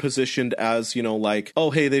never positioned as, like, oh,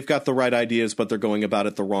 hey, they've got the right ideas, but they're going about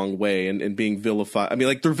it the wrong way and being vilified. I mean,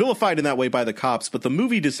 like, they're vilified in that way by the cops, but the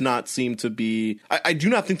movie does not seem to be... I do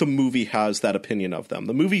not think the movie has that opinion of them.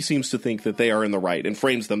 The movie seems to think that they are in the right and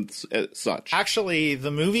frames them as such. Actually, the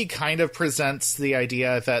movie kind of presents the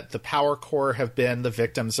idea that the Power Corps have been the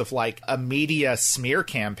victims of like a media smear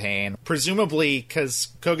campaign, presumably because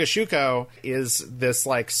Kogashuko is this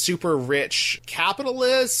like super rich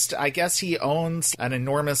capitalist. I guess he owns an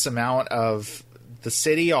enormous amount of the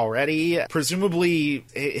city already. Presumably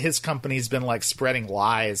his company's been like spreading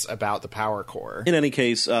lies about the Power Corps. In any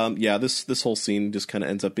case, this whole scene just kind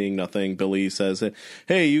of ends up being nothing. Billy says,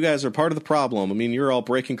 hey, you guys are part of the problem. I mean, you're all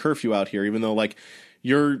breaking curfew out here, even though like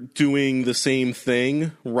you're doing the same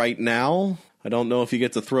thing right now. I don't know if you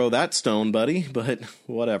get to throw that stone, buddy, but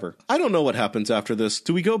whatever. I don't know what happens after this.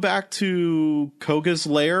 Do we go back to Koga's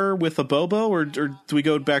lair with Abobo, or do we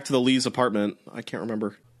go back to the Lee's apartment? I can't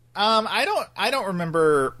remember. I don't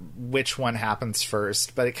remember which one happens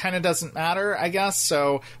first, but it kind of doesn't matter, I guess.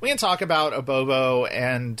 So we can talk about Abobo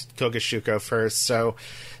and Kogashuko first. So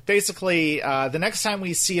basically, the next time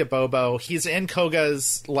we see Abobo, he's in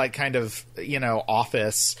Koga's, like, kind of,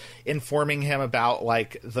 office, informing him about,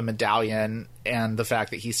 like, the medallion and the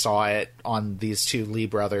fact that he saw it on these two Lee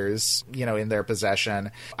brothers, in their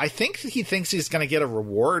possession. I think he thinks he's going to get a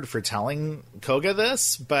reward for telling Koga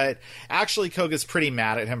this, but actually Koga's pretty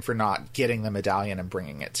mad at him for not getting the medallion and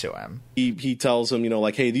bringing it to him. He tells him,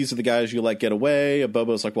 like, hey, these are the guys you let get away.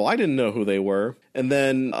 Abobo's like, well, I didn't know who they were. And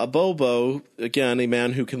then Abobo, again, a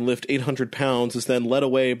man who can lift 800 pounds, is then led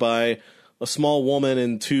away by a small woman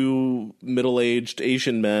and two middle-aged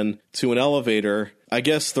Asian men to an elevator. I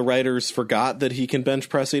guess the writers forgot that he can bench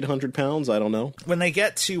press 800 pounds. I don't know. When they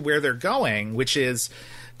get to where they're going, which is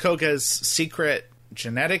Koga's secret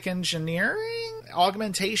genetic engineering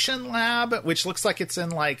augmentation lab, which looks like it's in,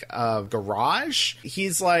 like, a garage,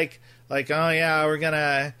 he's like, oh yeah, we're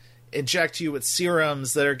gonna inject you with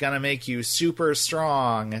serums that are gonna make you super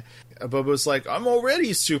strong. Abobo's like, I'm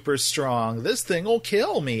already super strong. This thing will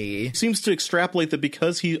kill me. Seems to extrapolate that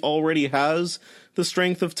because he already has the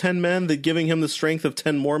strength of 10 men, that giving him the strength of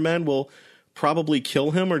 10 more men will probably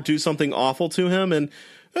kill him or do something awful to him. And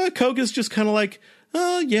Koga's just kind of like,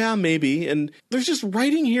 yeah, maybe. And there's just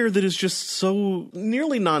writing here that is just so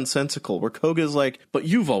nearly nonsensical, where Koga's like, but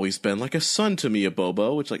you've always been like a son to me,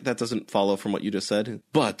 Abobo, which, like, that doesn't follow from what you just said.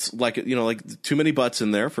 But, like, like, too many buts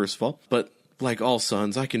in there, first of all. But like all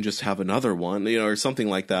sons, I can just have another one, or something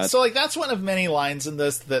like that. So, like, that's one of many lines in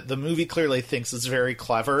this that the movie clearly thinks is very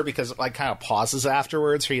clever, because it, like, kind of pauses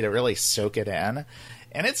afterwards for you to really soak it in.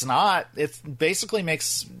 And it's not. It basically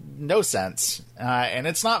makes no sense. And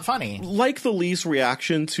it's not funny. Like the Lee's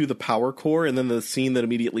reaction to the power core and then the scene that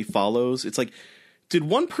immediately follows, it's like, did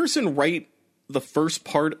one person write the first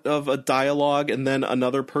part of a dialogue and then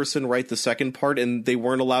another person write the second part and they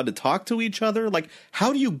weren't allowed to talk to each other? Like,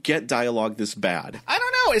 how do you get dialogue this bad? I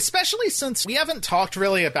don't know, especially since we haven't talked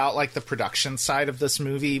really about, like, the production side of this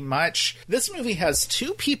movie much. This movie has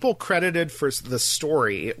two people credited for the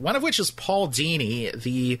story, one of which is Paul Dini,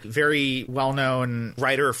 the very well-known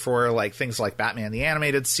writer for, like, things like Batman the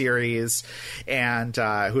Animated Series, and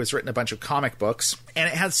who has written a bunch of comic books. And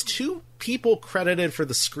it has two people credited for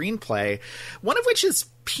the screenplay, one of which is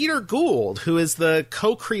Peter Gould, who is the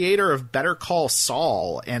co-creator of Better Call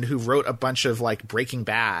Saul and who wrote a bunch of, like, Breaking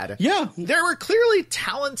Bad. Yeah. There were clearly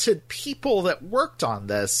talented people that worked on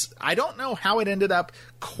this. I don't know how it ended up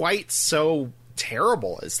quite so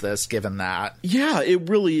terrible as this, given that. Yeah, it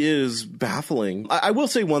really is baffling. I will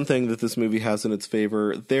say one thing that this movie has in its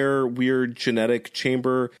favor. Their weird genetic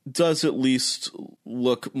chamber does at least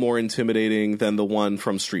look more intimidating than the one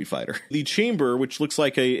from Street Fighter. The chamber, which looks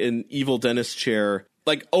like an evil dentist chair,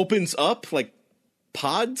 like, opens up, like,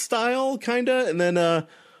 pod style, kinda, and then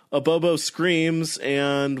Abobo screams,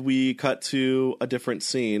 and we cut to a different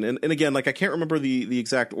scene. And again, like, I can't remember the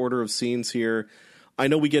exact order of scenes here. I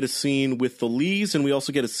know we get a scene with the Lees, and we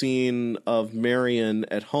also get a scene of Marion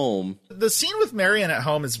at home. The scene with Marion at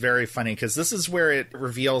home is very funny, because this is where it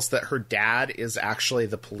reveals that her dad is actually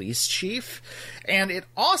the police chief. And it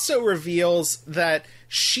also reveals that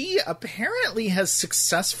she apparently has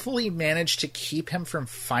successfully managed to keep him from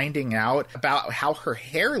finding out about how her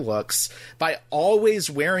hair looks by always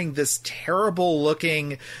wearing this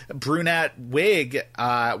terrible-looking brunette wig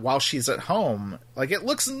while she's at home. Like, it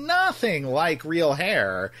looks nothing like real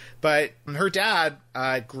hair, but her dad,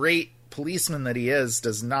 great policeman that he is,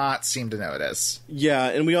 does not seem to notice. Yeah,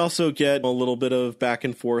 and we also get a little bit of back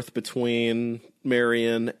and forth between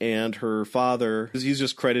Marion and her father. He's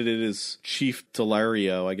just credited as Chief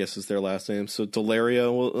Delario, I guess is their last name. So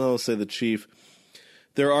Delario, I'll say the chief.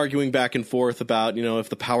 They're arguing back and forth about, if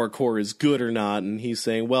the power core is good or not. And he's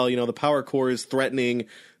saying, well, the power core is threatening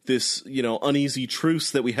this, uneasy truce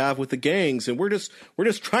that we have with the gangs. And we're just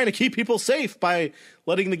trying to keep people safe by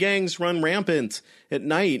letting the gangs run rampant at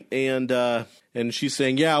night. And she's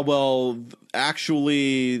saying, yeah, well,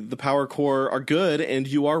 actually the power core are good and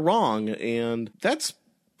you are wrong. And that's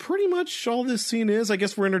pretty much all this scene is. I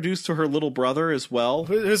guess we're introduced to her little brother as well,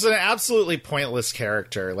 who's an absolutely pointless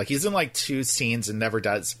character. Like, he's in, like, 2 scenes and never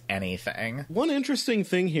does anything. One interesting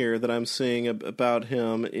thing here that I'm seeing about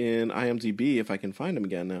him in IMDb, if I can find him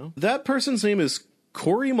again now, that person's name is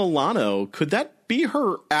Corey Milano. Could that be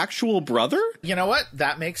her actual brother? You know what?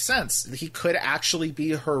 That makes sense. He could actually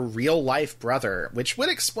be her real life brother, which would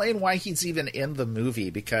explain why he's even in the movie,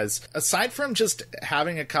 because aside from just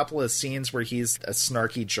having a couple of scenes where he's a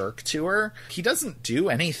snarky jerk to her, he doesn't do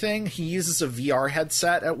anything. He uses a VR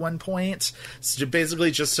headset at one point, so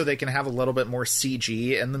basically just so they can have a little bit more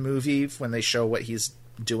CG in the movie when they show what he's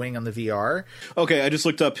doing on the VR. Okay, I just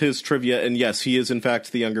looked up his trivia, and yes, he is in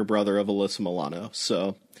fact the younger brother of Alyssa Milano,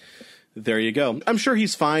 so there you go. I'm sure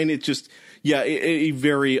he's fine. It just, yeah, a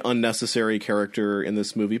very unnecessary character in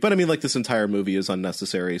this movie. But I mean, like, this entire movie is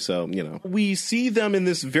unnecessary, so, you know. We see them in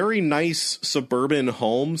this very nice suburban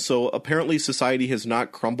home, so apparently society has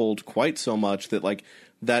not crumbled quite so much that, like,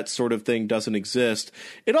 that sort of thing doesn't exist.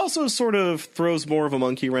 It also sort of throws more of a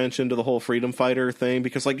monkey wrench into the whole freedom fighter thing,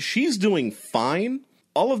 because, like, she's doing fine.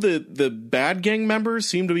 All of the bad gang members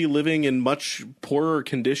seem to be living in much poorer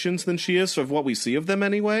conditions than she is, of what we see of them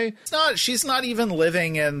anyway. She's not even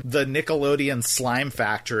living in the Nickelodeon slime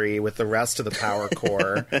factory with the rest of the Power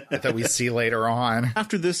Corps that we see later on.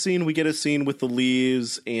 After this scene, we get a scene with the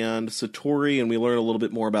Lees and Satori, and we learn a little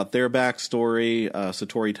bit more about their backstory.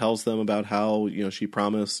 Satori tells them about how, you know, she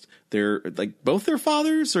promised both their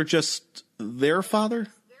fathers, or just their father.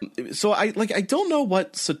 So I don't know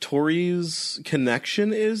what Satori's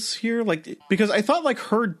connection is here, like, because I thought, like,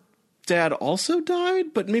 her dad also died,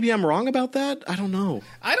 but maybe I'm wrong about that. I don't know.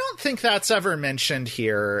 I don't think that's ever mentioned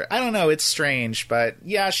here. I don't know. It's strange, but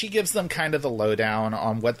yeah, she gives them kind of the lowdown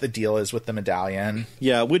on what the deal is with the medallion.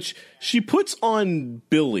 Yeah, which she puts on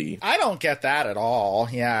Billy. I don't get that at all.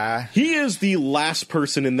 Yeah. He is the last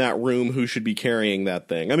person in that room who should be carrying that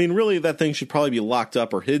thing. I mean, really, that thing should probably be locked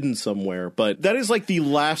up or hidden somewhere, but that is like the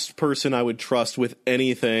last person I would trust with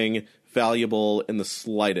anything valuable in the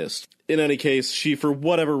slightest. In any case, she, for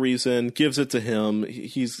whatever reason, gives it to him.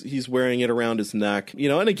 He's wearing it around his neck. You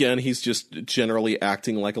know, and again, he's just generally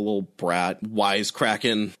acting like a little brat,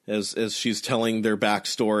 wisecracking as she's telling their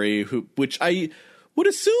backstory, which I would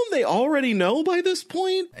assume they already know by this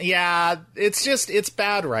point. Yeah, it's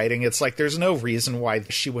bad writing. It's like there's no reason why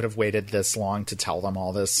she would have waited this long to tell them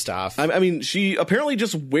all this stuff. I mean, she apparently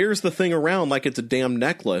just wears the thing around like it's a damn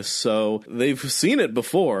necklace, so they've seen it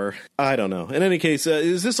before. I don't know. In any case,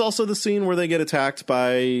 is this also the scene where they get attacked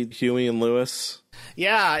by Huey and Lewis?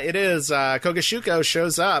 Yeah, it is. Kogashuko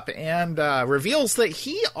shows up and reveals that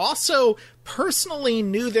he also personally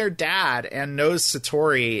knew their dad and knows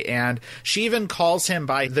Satori, and she even calls him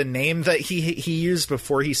by the name that he used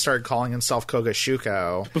before he started calling himself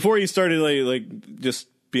Kogashuko. Before he started like just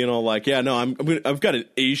being all like, yeah, no, I've got an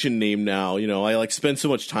Asian name now. You know, I like spend so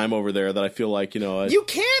much time over there that I feel like, you know, you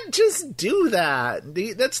can't just do that.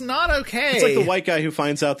 That's not okay. It's like the white guy who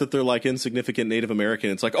finds out that they're like insignificant Native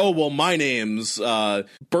American. It's like, oh, well, my name's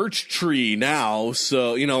Birch Tree now,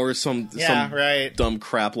 so, you know, or some right. dumb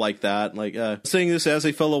crap like that. Like saying this as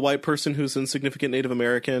a fellow white person who's insignificant Native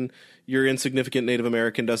American. Your insignificant Native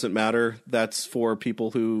American doesn't matter. That's for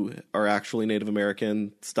people who are actually Native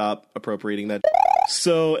American. Stop appropriating that.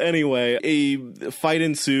 So anyway, a fight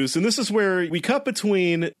ensues, and this is where we cut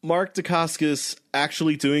between Mark Dacascos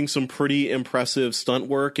actually doing some pretty impressive stunt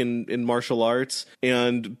work in martial arts,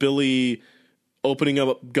 and Billy opening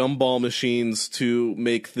up gumball machines to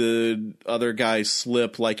make the other guy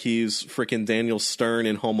slip like he's freaking Daniel Stern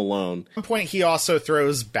in Home Alone. At one point, he also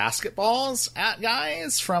throws basketballs at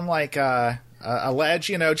guys from like a ledge,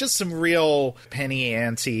 you know, just some real penny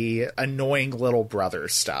ante, annoying little brother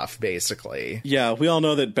stuff, basically. Yeah, we all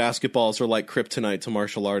know that basketballs are like kryptonite to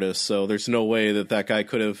martial artists, so there's no way that guy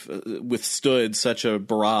could have withstood such a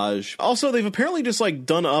barrage. Also, they've apparently just like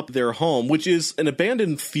done up their home, which is an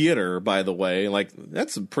abandoned theater, by the way. Like,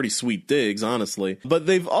 that's some pretty sweet digs, honestly. But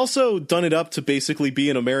they've also done it up to basically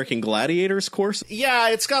be an American Gladiators course. Yeah,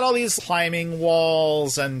 it's got all these climbing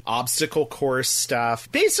walls and obstacle course stuff.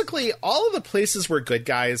 Basically, all of the places where good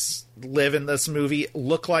guys live in this movie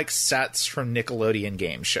look like sets from Nickelodeon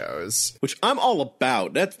game shows. Which I'm all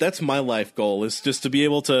about. That's my life goal, is just to be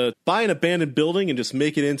able to buy an abandoned building and just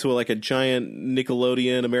make it into like a giant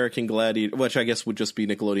Nickelodeon American Gladiator, which I guess would just be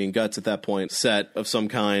Nickelodeon Guts at that point, set of some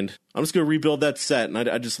kind. I'm just going to rebuild that set, and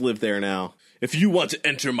I just live there now. If you want to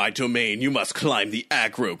enter my domain, you must climb the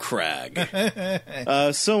aggro crag.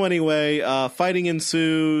 So anyway, fighting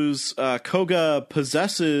ensues. Koga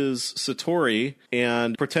possesses Satori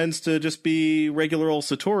and pretends to just be regular old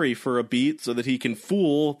Satori for a beat so that he can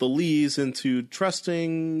fool the Lees into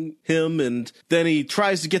trusting him. And then he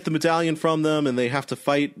tries to get the medallion from them, and they have to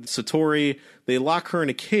fight Satori. They lock her in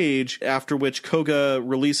a cage, after which Koga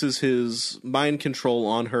releases his mind control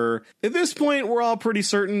on her. At this point, we're all pretty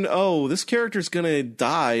certain, oh, this character's gonna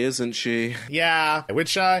die, isn't she? Yeah,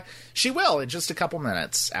 which she will in just a couple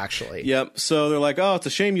minutes, actually. Yep, so they're like, oh, it's a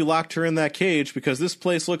shame you locked her in that cage because this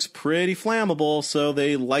place looks pretty flammable, so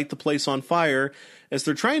they light the place on fire. As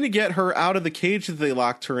they're trying to get her out of the cage that they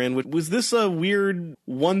locked her in, was this a weird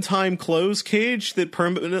one-time close cage that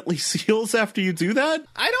permanently seals after you do that?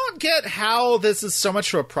 I don't get how this is so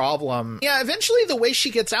much of a problem. Yeah, eventually the way she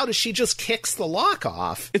gets out is she just kicks the lock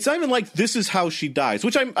off. It's not even like this is how she dies,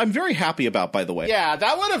 which I'm very happy about, by the way. Yeah,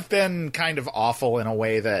 that would have been kind of awful in a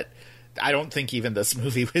way that I don't think even this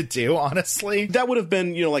movie would do, honestly. That would have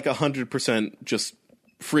been, like 100% just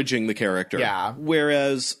fridging the character. Yeah.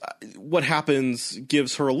 Whereas what happens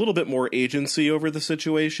gives her a little bit more agency over the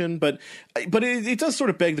situation, but it does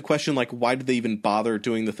sort of beg the question, like, why did they even bother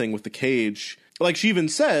doing the thing with the cage? Like, she even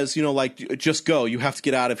says, like, just go, you have to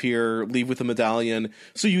get out of here, leave with the medallion.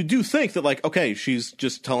 So you do think that, like, okay, she's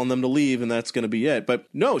just telling them to leave and that's going to be it. But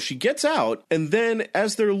no, she gets out, and then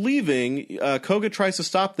as they're leaving, Koga tries to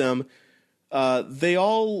stop them. They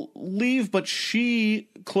all leave, but she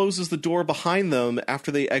closes the door behind them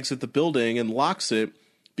after they exit the building and locks it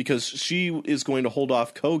because she is going to hold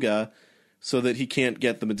off Koga so that he can't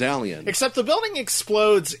get the medallion. Except the building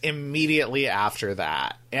explodes immediately after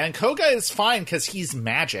that. And Koga is fine because he's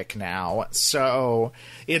magic now, so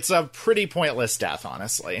it's a pretty pointless death,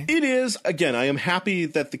 honestly. It is. Again, I am happy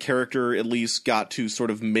that the character at least got to sort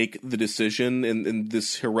of make the decision in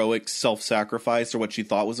this heroic self-sacrifice, or what she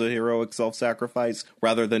thought was a heroic self-sacrifice,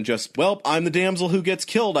 rather than just, well, I'm the damsel who gets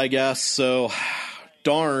killed, I guess, so...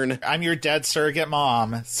 Darn. I'm your dead surrogate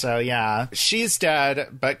mom. So yeah, she's dead,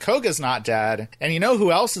 but Koga's not dead. And you know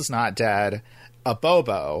who else is not dead?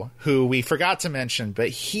 Abobo, who we forgot to mention, but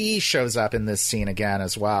he shows up in this scene again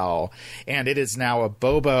as well. And it is now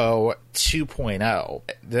Abobo 2.0.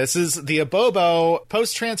 This is the Abobo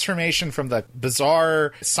post-transformation from the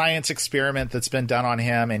bizarre science experiment that's been done on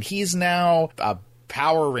him. And he's now a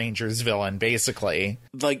Power Rangers villain, basically.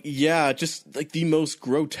 Like, yeah, just like the most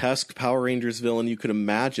grotesque Power Rangers villain you could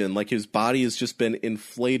imagine. Like, his body has just been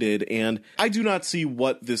inflated, and I do not see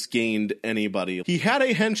what this gained anybody. He had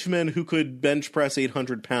a henchman who could bench press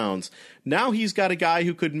 800 pounds. Now he's got a guy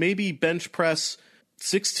who could maybe bench press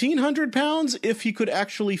 1,600 pounds if he could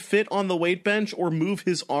actually fit on the weight bench or move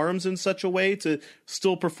his arms in such a way to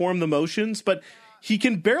still perform the motions, but he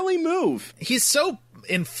can barely move. He's so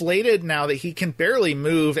inflated now that he can barely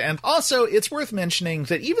move. And also, it's worth mentioning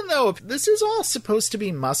that even though this is all supposed to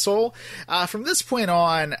be muscle, from this point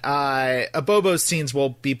on, Abobo's scenes will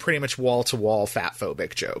be pretty much wall-to-wall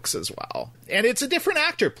fat-phobic jokes as well. And it's a different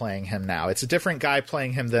actor playing him now. It's a different guy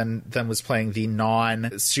playing him than was playing the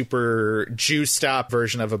non-super juiced-up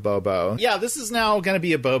version of Abobo. Yeah, this is now going to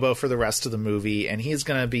be Abobo for the rest of the movie, and he's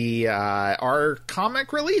going to be our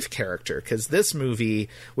comic relief character, because this movie,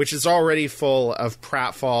 which is already full of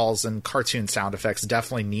pratfalls and cartoon sound effects,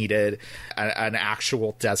 definitely needed an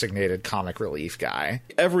actual designated comic relief guy.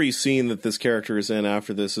 Every scene that this character is in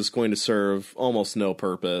after this is going to serve almost no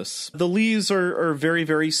purpose. The Lees are very,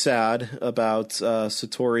 very sad about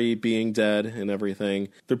Satori being dead and everything.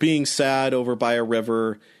 They're being sad over by a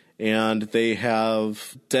river, and they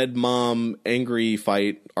have dead mom angry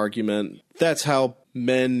fight argument. That's how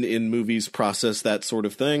men in movies process that sort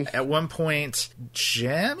of thing. At one point,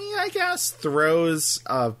 Jimmy, I guess, throws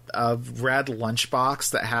a red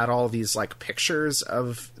lunchbox that had all these like pictures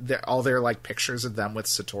of all their like pictures of them with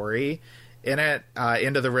Satori in it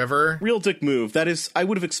into the river. Real dick move. That is, I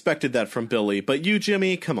would have expected that from Billy, but you,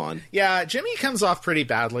 Jimmy, come on. Yeah, Jimmy comes off pretty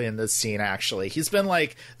badly in this scene, actually. He's been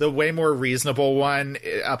like the way more reasonable one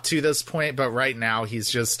up to this point, but right now he's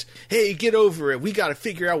just, hey, get over it. We got to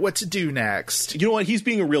figure out what to do next. You know what? He's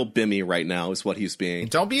being a real bimmy right now is what he's being.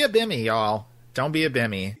 Don't be a bimmy, y'all. Don't be a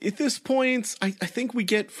bimmy. At this point, I think we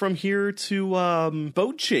get from here to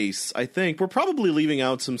boat chase, I think. We're probably leaving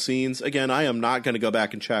out some scenes. Again, I am not going to go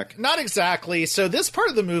back and check. Not exactly. So this part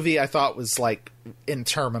of the movie I thought was like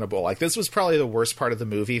interminable. Like, this was probably the worst part of the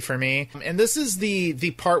movie for me. And this is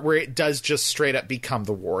the part where it does just straight up become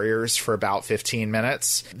the Warriors for about 15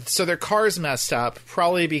 minutes. So their car's messed up,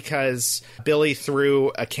 probably because Billy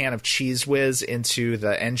threw a can of Cheese Whiz into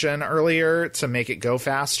the engine earlier to make it go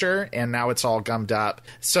faster, and now it's all gummed up.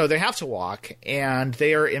 So they have to walk, and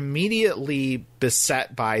they are immediately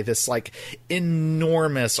beset by this like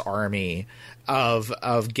enormous army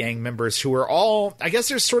of gang members who are all, I guess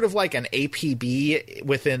there's sort of like an APB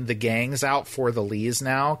within the gangs out for the Lees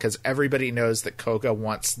now, because everybody knows that Koga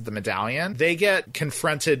wants the medallion. They get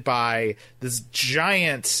confronted by this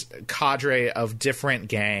giant cadre of different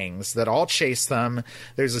gangs that all chase them.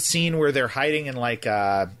 There's a scene where they're hiding in like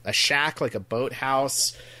a shack, like a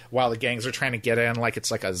boathouse, while the gangs are trying to get in, like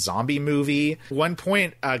it's like a zombie movie. One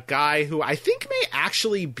point, a guy who I think may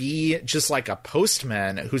actually be just like a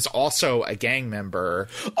postman who's also a gang member.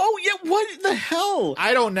 Oh, yeah, what the hell?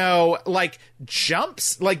 I don't know, like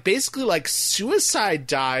jumps, like basically like suicide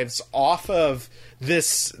dives off of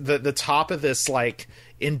this, the top of this like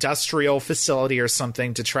industrial facility or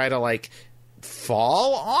something to try to like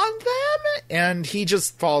fall on them. And he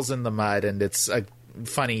just falls in the mud, and it's a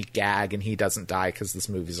funny gag, and he doesn't die because this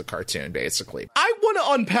movie's a cartoon, basically. I want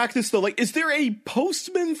to unpack this, though. Like, is there a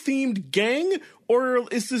postman-themed gang, or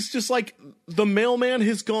is this just like the mailman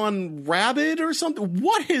has gone rabid or something?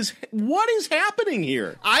 What is happening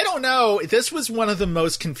here? I don't know. This was one of the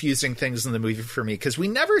most confusing things in the movie for me, because we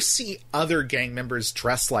never see other gang members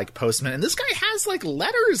dressed like postmen, and this guy has like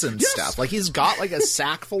letters and stuff. Like, he's got like a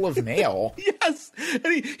sack full of mail. Yes,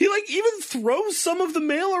 and he like even throws some of the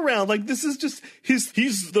mail around. Like, this is just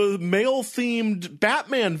he's the mail-themed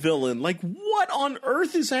Batman villain. Like, what on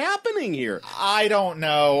earth is happening here? I don't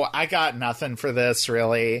know. I got nothing for this,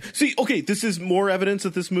 really. See, okay, this is more evidence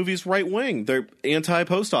that this movie is right-wing. They're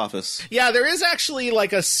anti-post office. Yeah, there is actually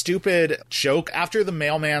like a stupid joke after the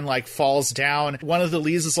mailman like falls down. One of the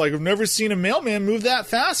Lees is like, I've never seen a mailman move that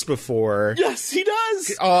fast before. Yes, he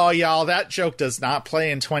does. Oh, y'all, that joke does not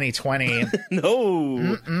play in 2020.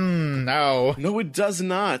 No. No. No, it does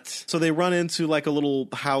not. So they run into like a little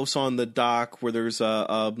house on the dock where there's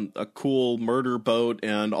a cool murder boat,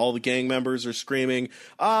 and all the gang members are screaming,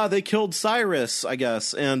 they killed Cyrus, I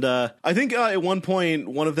guess. And I think at one point,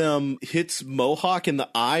 one of them hits Mohawk in the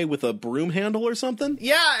eye with a broom handle or something.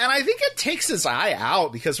 Yeah, and I think it takes his eye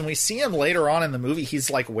out, because when we see him later on in the movie, he's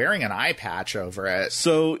like wearing an eye patch over it.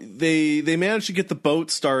 So they manage to get the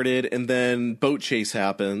boat started, and then boat chase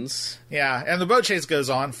happens. Yeah, and the boat chase goes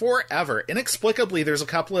on forever. Inexplicably, there's a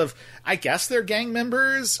couple of, I guess they're gang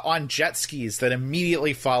members on jet skis that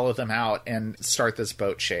immediately follow them out and start this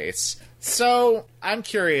boat chase. So I'm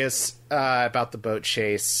curious about the boat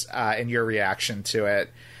chase and your reaction to it.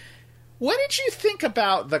 What did you think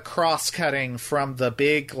about the cross-cutting from the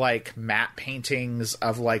big, like, matte paintings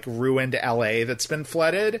of, like, ruined LA that's been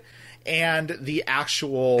flooded, and the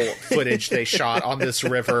actual footage they shot on this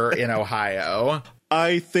river in Ohio?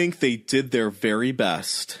 I think they did their very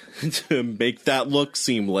best to make that look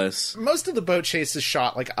seamless. Most of the boat chase is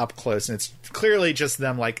shot like up close, and it's clearly just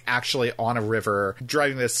them like actually on a river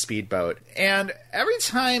driving this speedboat. And every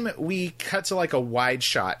time we cut to like a wide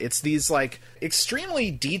shot, it's these like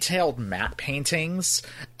extremely detailed matte paintings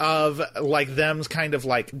of like them kind of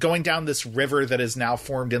like going down this river that is now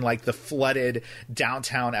formed in like the flooded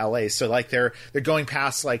downtown LA. So like they're going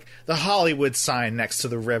past like the Hollywood sign next to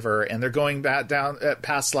the river, and they're going back down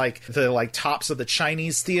past like the like tops of the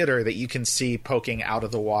Chinese theater that you can see poking out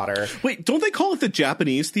of the water. Wait, don't they call it the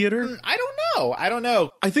Japanese theater? I don't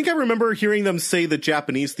know. I think I remember hearing them say the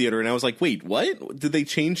Japanese theater, and I was like, wait, what? Did they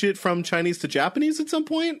change it from Chinese to Japanese at some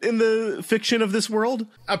point in the fiction of this world?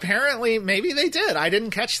 Apparently, maybe they did. I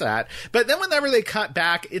didn't catch that. But then whenever they cut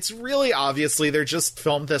back, it's really obviously they're just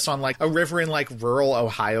filmed this on like a river in like rural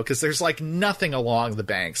Ohio, because there's like nothing along the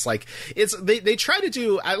banks. Like it's they try to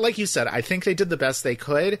do, like you said, I think they did the best they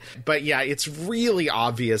could. But yeah, it's really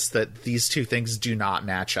obvious that these two things do not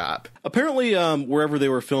match up. Apparently, wherever they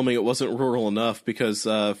were filming, it wasn't rural enough, because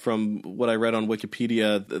from what I read on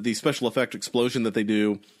Wikipedia, the special effect explosion that they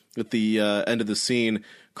do at the end of the scene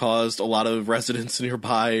caused a lot of residents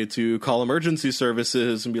nearby to call emergency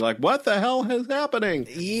services and be like, what the hell is happening?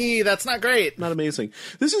 That's not great. Not amazing.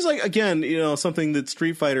 This is like, again, something that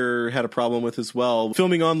Street Fighter had a problem with as well.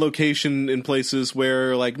 Filming on location in places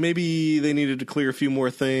where like maybe they needed to clear a few more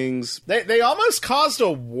things. They almost caused a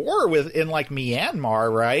war in like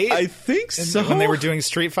Myanmar, right? I think so. When they were doing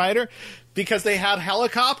Street Fighter. Because they had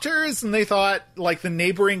helicopters, and they thought, like, the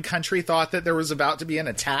neighboring country thought that there was about to be an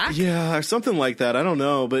attack? Yeah, or something like that. I don't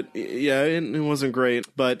know. But, yeah, it wasn't great.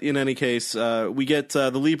 But in any case, we get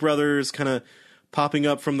the Lee brothers kind of popping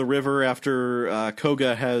up from the river after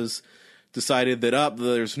Koga has decided that,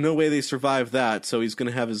 there's no way they survive that. So he's going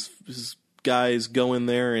to have his guys go in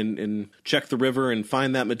there and check the river and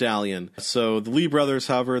find that medallion. So the Lee brothers,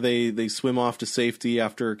 however, they swim off to safety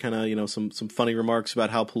after kind of, some funny remarks about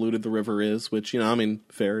how polluted the river is, which,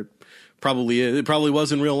 fair. It probably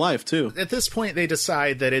was in real life, too. At this point, they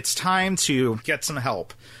decide that it's time to get some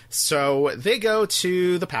help. So they go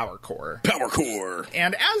to the Power Core. Power Core!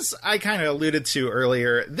 And as I kind of alluded to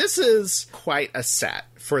earlier, this is quite a set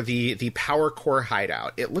for the Power Core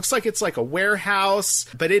hideout. It looks like it's like a warehouse,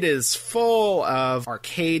 but it is full of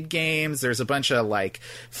arcade games. There's a bunch of like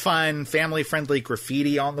fun, family-friendly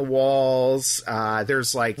graffiti on the walls.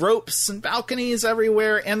 There's like ropes and balconies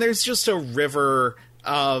everywhere, and there's just a river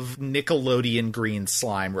of Nickelodeon green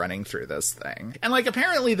slime running through this thing. And like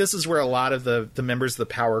apparently this is where a lot of the members of the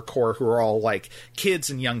Power Core, who are all like kids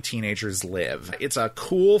and young teenagers, live. It's a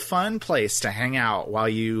cool, fun place to hang out while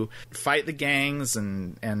you fight the gangs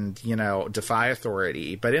and you know, defy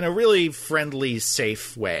authority, but in a really friendly,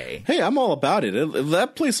 safe way. Hey, I'm all about it.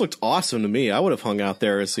 That place looked awesome to me. I would have hung out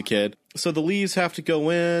there as a kid. So the Lees have to go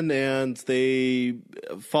in, and they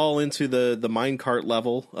fall into the minecart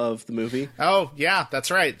level of the movie. Oh, yeah,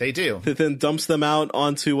 that's right. They do. It then dumps them out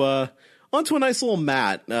onto a nice little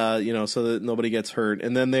mat, so that nobody gets hurt.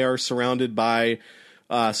 And then they are surrounded by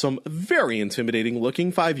some very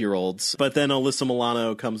intimidating-looking 5-year-olds. But then Alyssa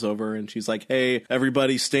Milano comes over, and she's like, hey,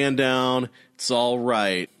 everybody stand down. It's all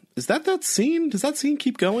right. Is that scene? Does that scene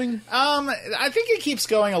keep going? I think it keeps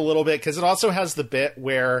going a little bit because it also has the bit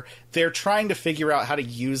where they're trying to figure out how to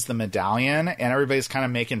use the medallion and everybody's kind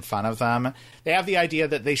of making fun of them. They have the idea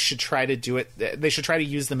that they should try to do it. They should try to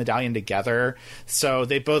use the medallion together. So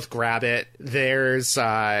they both grab it. There's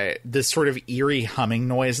this sort of eerie humming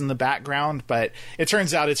noise in the background, but it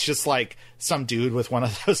turns out it's just like some dude with one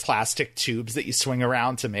of those plastic tubes that you swing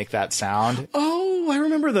around to make that sound. Oh, I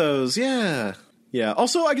remember those. Yeah. Yeah.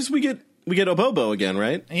 Also, I guess we get Obobo again,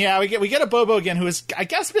 right? Yeah, we get Obobo again, who has, I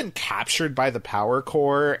guess, been captured by the Power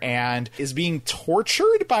Core and is being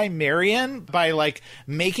tortured by Marion by, like,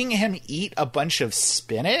 making him eat a bunch of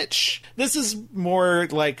spinach. This is more,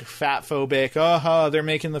 like, fat-phobic. Oh, they're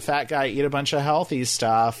making the fat guy eat a bunch of healthy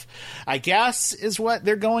stuff, I guess, is what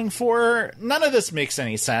they're going for. None of this makes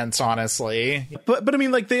any sense, honestly. But I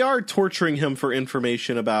mean, like, they are torturing him for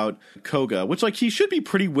information about Koga, which, like, he should be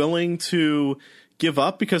pretty willing to give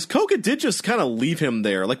up, because Koga did just kind of leave him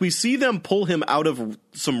there. Like, we see them pull him out of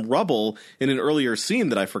some rubble in an earlier scene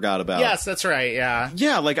that I forgot about. Yes, that's right, yeah.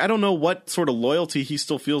 Yeah, like, I don't know what sort of loyalty he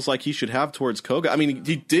still feels like he should have towards Koga. I mean,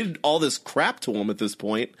 he did all this crap to him at this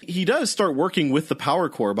point. He does start working with the Power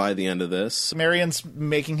Core by the end of this. Marion's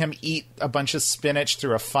making him eat a bunch of spinach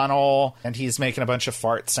through a funnel, and he's making a bunch of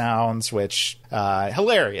fart sounds, which,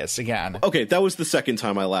 hilarious, again. Okay, that was the second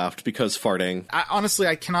time I laughed, because farting. Honestly,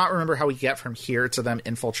 I cannot remember how we get from here to them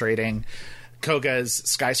infiltrating Koga's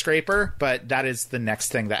skyscraper, but that is the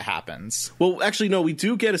next thing that happens. Well, actually, no, we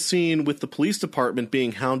do get a scene with the police department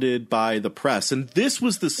being hounded by the press, and this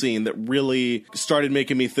was the scene that really started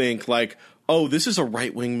making me think, like, oh, this is a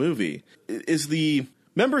right-wing movie. Is the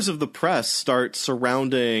members of the press start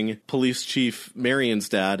surrounding Police Chief Marion's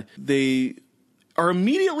dad. They are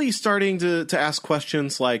immediately starting to ask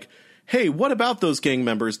questions like, hey, what about those gang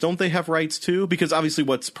members? Don't they have rights too? Because obviously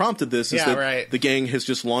what's prompted this is that the gang has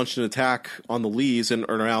just launched an attack on the Lees and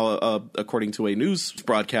are now, according to a news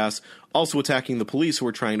broadcast, also attacking the police who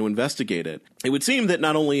are trying to investigate it. It would seem that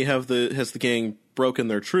not only has the gang broken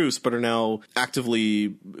their truce, but are now actively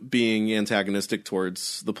being antagonistic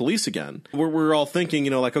towards the police again. We're all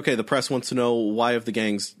thinking, like, okay, the press wants to know why have the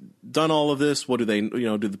gangs done all of this? What do they,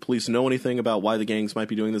 do the police know anything about why the gangs might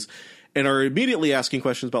be doing this? And are immediately asking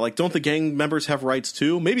questions about, like, don't the gang members have rights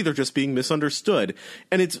too? Maybe they're just being misunderstood.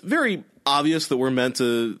 And it's very obvious that we're meant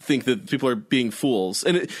to think that people are being fools.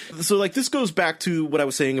 And so, like, this goes back to what I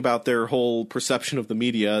was saying about their whole perception of the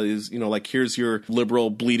media is, like, here's your liberal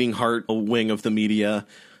bleeding heart wing of the media,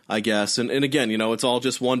 I guess. And again, it's all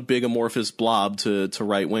just one big amorphous blob to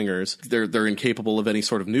right-wingers. They're incapable of any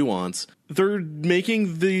sort of nuance. They're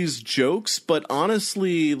making these jokes, but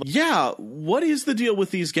honestly, yeah, what is the deal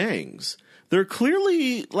with these gangs? They're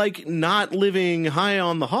clearly, like, not living high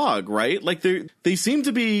on the hog, right? Like, they seem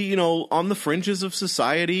to be, on the fringes of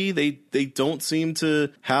society. They don't seem to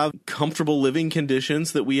have comfortable living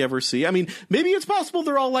conditions that we ever see. I mean, maybe it's possible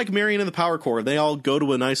they're all like Marion and the Power Core. They all go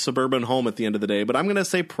to a nice suburban home at the end of the day, but I'm going to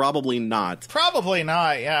say probably not. Probably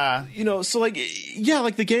not, yeah. So, like, yeah,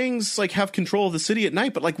 like, the gangs, like, have control of the city at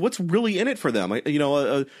night, but, like, what's really in it for them? Like,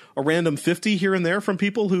 a random 50 here and there from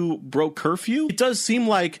people who broke curfew? It does seem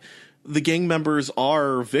like the gang members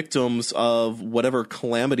are victims of whatever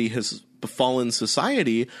calamity has befallen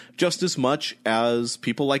society just as much as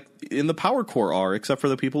people like in the Power Corps are, except for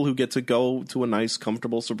the people who get to go to a nice,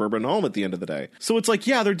 comfortable suburban home at the end of the day. So it's like,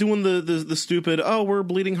 yeah, they're doing the stupid, oh, we're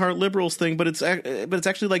bleeding heart liberals thing, but it's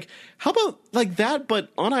actually like, how about like that,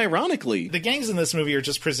 but unironically? The gangs in this movie are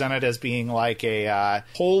just presented as being like a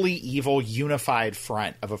wholly evil, unified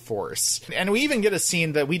front of a force. And we even get a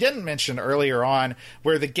scene that we didn't mention earlier on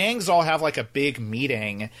where the gangs all have like a big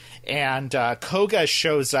meeting, and Koga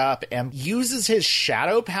shows up and uses his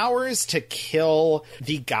shadow powers to kill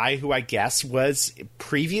the guy who I guess was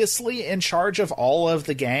previously in charge of all of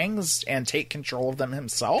the gangs and take control of them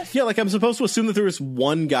himself. Yeah, like I'm supposed to assume that there was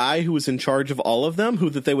one guy who was in charge of all of them,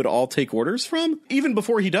 that they would all take orders from? Even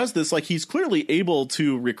before he does this, like, he's clearly able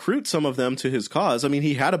to recruit some of them to his cause. I mean,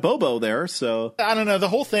 he had a Bobo there, so... I don't know, the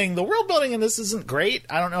whole thing, the world building in this isn't great.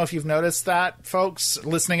 I don't know if you've noticed that, folks,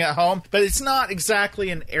 listening at home, but it's not exactly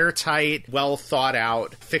an airtight, well thought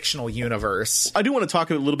out fictional universe. I do want to talk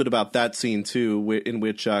a little bit about that scene, too, in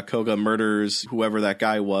which Koga murders whoever that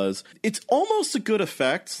guy was. It's almost a good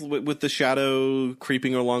effect with the shadow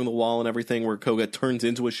creeping along the wall and everything, where Koga turns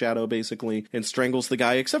into a shadow, basically, and strangles the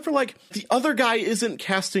guy, except for, like, the other guy isn't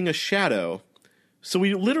casting a shadow. So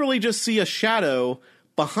we literally just see a shadow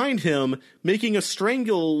behind him making a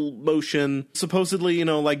strangle motion, supposedly,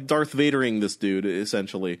 like Darth Vadering this dude,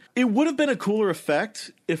 essentially. It would have been a cooler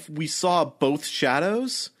effect if we saw both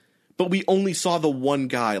shadows, but we only saw the one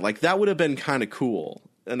guy. Like, that would have been kind of cool.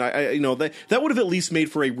 And that would have at least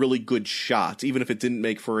made for a really good shot, even if it didn't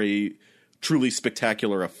make for a truly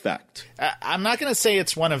spectacular effect. I'm not going to say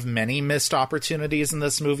it's one of many missed opportunities in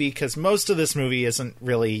this movie, because most of this movie isn't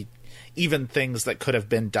really even things that could have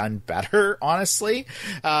been done better, honestly.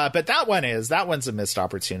 But that one's a missed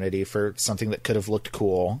opportunity for something that could have looked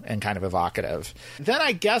cool and kind of evocative. Then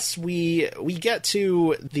I guess we get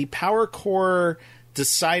to the Power Corps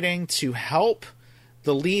deciding to help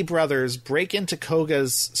the Lee brothers break into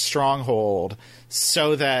Koga's stronghold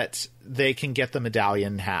so that they can get the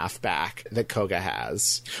medallion half back that Koga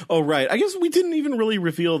has. Oh, right. I guess we didn't even really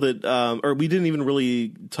reveal that, or we didn't even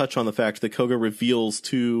really touch on the fact that Koga reveals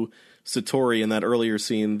to Satori in that earlier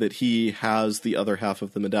scene that he has the other half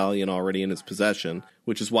of the medallion already in his possession,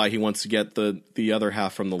 which is why he wants to get the other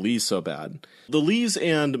half from the Lees so bad. The Lees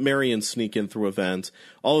and Marion sneak in through a vent.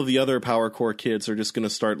 All of the other Power Corps kids are just going to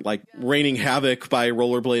start, like, raining havoc by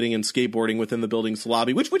rollerblading and skateboarding within the building's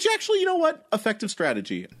lobby, which actually, you know what? Effective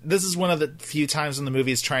strategy. This is one of the few times in the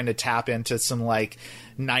movie is trying to tap into some, like,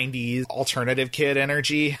 90s alternative kid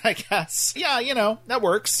energy, I guess. Yeah, that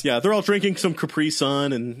works. Yeah, they're all drinking some Capri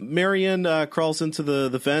Sun, and Marion crawls into the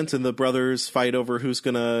vent, and the brothers fight over who's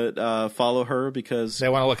going to follow her because... They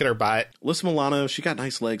want to look at her butt. Alyssa Milano, she got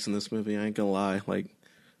nice legs in this movie, I ain't gonna lie. Like,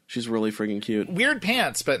 she's really freaking cute. Weird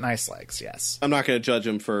pants, but nice legs, yes. I'm not gonna judge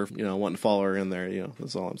him for, wanting to follow her in there,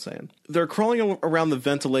 that's all I'm saying. They're crawling around the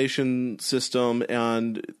ventilation system,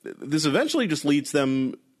 and this eventually just leads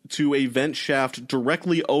them to a vent shaft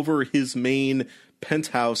directly over his main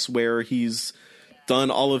penthouse where he's done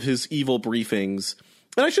all of his evil briefings.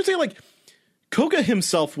 And I should say, like, Koga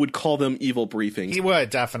himself would call them evil briefings. He would,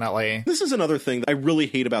 definitely. This is another thing that I really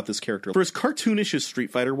hate about this character. For as cartoonish as Street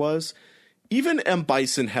Fighter was, even M.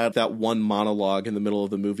 Bison had that one monologue in the middle of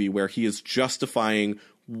the movie where he is justifying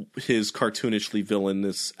his cartoonishly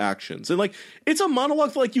villainous actions. And, like, it's a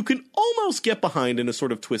monologue that, like, you can almost get behind in a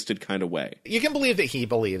sort of twisted kind of way. You can believe that he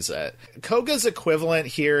believes it. Koga's equivalent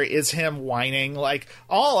here is him whining, like,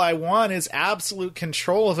 all I want is absolute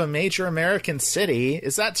control of a major American city.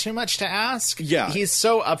 Is that too much to ask? Yeah. He's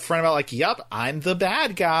so upfront about, like, yup, I'm the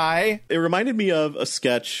bad guy. It reminded me of a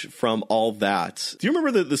sketch from All That. Do you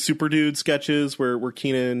remember the Super Dude sketches where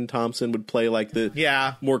Kenan Thompson would play, like,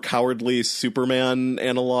 the more cowardly Superman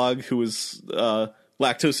analog who was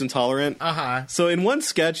lactose intolerant? Uh-huh. So in one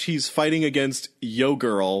sketch, he's fighting against Yo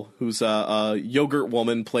Girl, who's a yogurt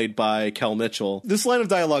woman played by Kel Mitchell. This line of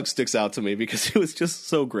dialogue sticks out to me because it was just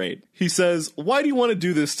so great. He says, "Why do you want to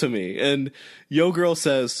do this to me?" And Yo Girl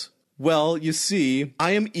says, "Well, you see,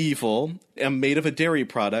 I am evil, am made of a dairy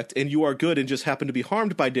product, and you are good and just happen to be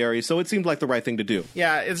harmed by dairy, so it seemed like the right thing to do."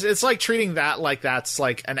 Yeah, it's like treating that like that's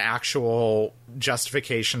like an actual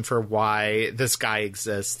justification for why this guy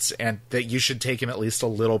exists and that you should take him at least a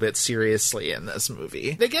little bit seriously in this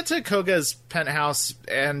movie. They get to Koga's penthouse,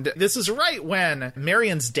 and this is right when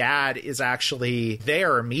Marion's dad is actually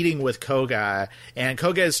there meeting with Koga, and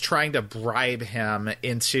Koga is trying to bribe him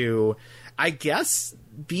into I guess,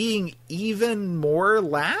 being even more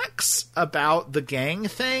lax about the gang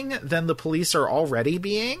thing than the police are already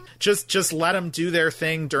being. Just let them do their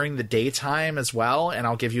thing during the daytime as well, and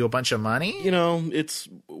I'll give you a bunch of money. You know, it's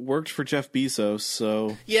worked for Jeff Bezos,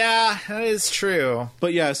 so... Yeah, that is true.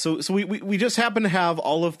 But yeah, so we just happen to have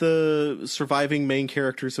all of the surviving main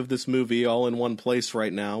characters of this movie all in one place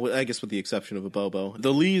right now, I guess with the exception of Abobo.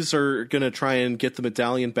 The Lees are going to try and get the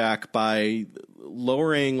medallion back by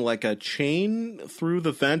lowering like a chain through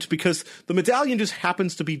the vent, because the medallion just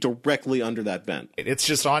happens to be directly under that vent. It's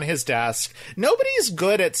just on his desk. Nobody's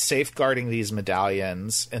good at safeguarding these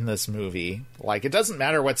medallions in this movie. Like, it doesn't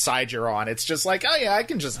matter what side you're on. It's just like, oh yeah, I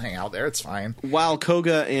can just hang out there. It's fine. While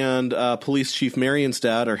Koga and Police Chief Marion's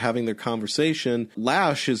dad are having their conversation,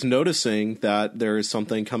 Lash is noticing that there is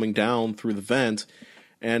something coming down through the vent,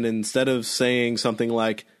 and instead of saying something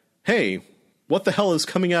like, hey, what the hell is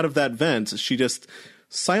coming out of that vent? She just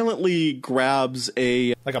silently grabs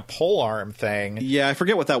like a pole arm thing. Yeah, I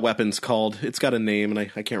forget what that weapon's called. It's got a name, and I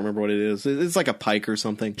can't remember what it is. It's like a pike or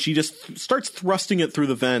something. She just starts thrusting it through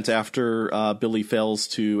the vent after Billy fails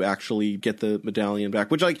to actually get the medallion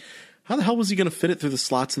back, which, like, how the hell was he going to fit it through the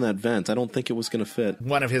slots in that vent? I don't think it was going to fit.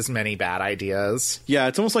 One of his many bad ideas. Yeah,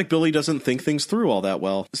 it's almost like Billy doesn't think things through all that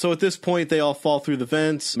well. So at this point, they all fall through the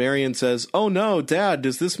vents. Marion says, oh no, Dad,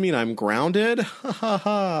 does this mean I'm grounded? Ha ha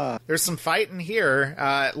ha. There's some fighting here.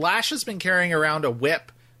 Lash has been carrying around a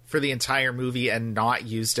whip for the entire movie and not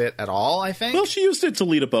used it at all, I think. Well, she used it to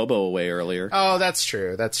lead Abobo away earlier. Oh, that's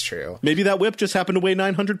true. That's true. Maybe that whip just happened to weigh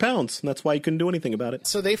 900 pounds, and that's why he couldn't do anything about it.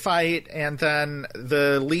 So they fight, and then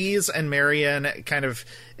the Lees and Marion kind of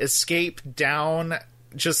escape down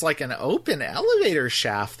just like an open elevator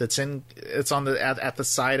shaft it's on the at the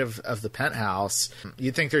side of the penthouse.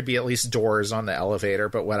 You'd think there'd be at least doors on the elevator,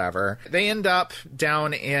 but whatever. They end up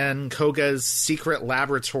down in Koga's secret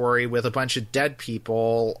laboratory with a bunch of dead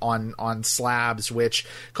people on slabs, which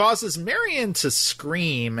causes Marion to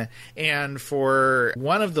scream, and for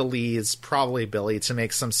one of the Lees, probably Billy, to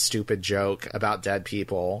make some stupid joke about dead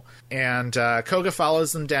people. And Koga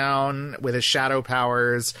follows them down with his shadow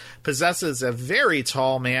powers, possesses a very tall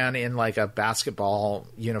man in like a basketball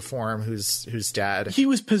uniform who's dead. He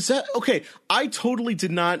was possessed. Okay, I totally did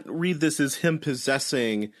not read this as him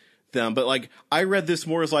possessing them, but like I read this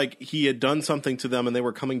more as like he had done something to them and they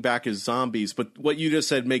were coming back as zombies. But what you just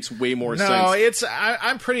said makes way more sense. No,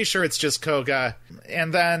 I'm pretty sure it's just Koga.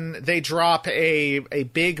 And then they drop a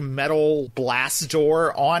big metal blast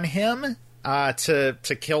door on him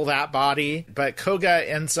to kill that body. But Koga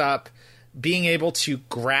ends up being able to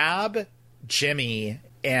grab Jimmy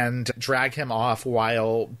and drag him off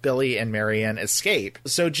while Billy and Marion escape.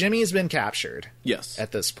 So Jimmy's been captured. Yes.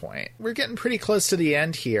 At this point. We're getting pretty close to the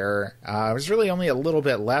end here. There's really only a little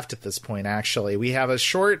bit left at this point, actually. We have a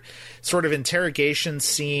short sort of interrogation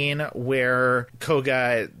scene where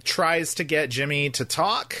Koga tries to get Jimmy to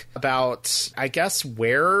talk about, I guess,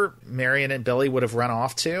 where Marion and Billy would have run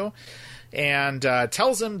off to. And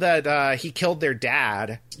tells him that he killed their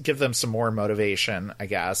dad. Give them some more motivation, I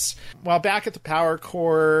guess. While back at the Power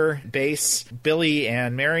Core base, Billy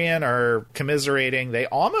and Marion are commiserating. They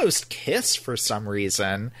almost kiss for some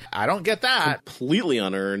reason. I don't get that. Completely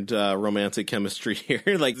unearned romantic chemistry here.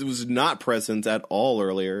 Like, it was not present at all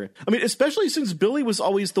earlier. I mean, especially since Billy was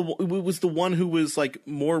always the one who was like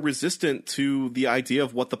more resistant to the idea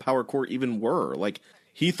of what the Power Core even were. Like,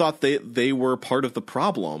 he thought they were part of the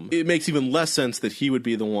problem. It makes even less sense that he would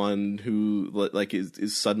be the one who like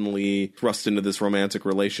is suddenly thrust into this romantic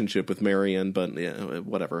relationship with Marion, but yeah,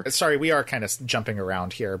 whatever. Sorry, we are kind of jumping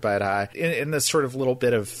around here, but in this sort of little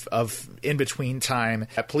bit of in-between time,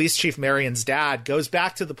 Police Chief Marion's dad goes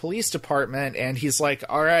back to the police department, and he's like,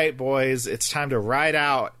 all right, boys, it's time to ride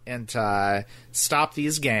out and stop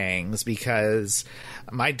these gangs, because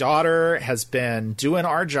my daughter has been doing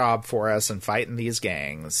our job for us and fighting these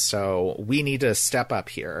gangs, so we need to step up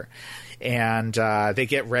here. And they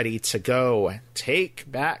get ready to go take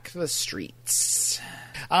back the streets.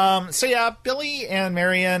 So yeah, Billy and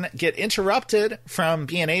Marion get interrupted from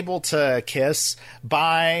being able to kiss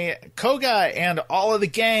by Koga and all of the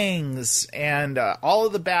gangs and all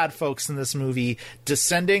of the bad folks in this movie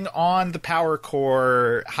descending on the Power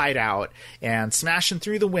Core hideout and smashing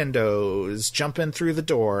through the windows, jumping through the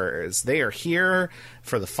doors. They are here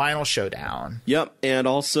for the final showdown. Yep, and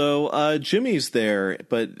also Jimmy's there,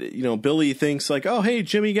 but you know, Billy thinks like, oh hey,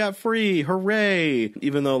 Jimmy got free, hooray,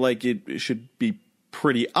 even though like it should be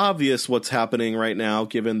pretty obvious what's happening right now,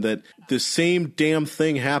 given that the same damn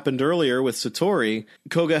thing happened earlier with Satori.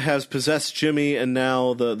 Koga has possessed Jimmy, and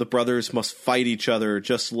now the brothers must fight each other,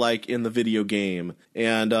 just like in the video game.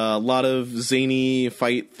 And a lot of zany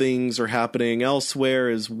fight things are happening elsewhere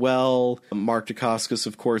as well. Mark Dacascos,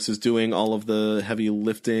 of course, is doing all of the heavy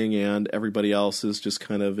lifting, and everybody else is just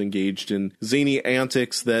kind of engaged in zany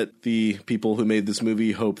antics that the people who made this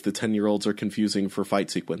movie hope the 10-year-olds are confusing for fight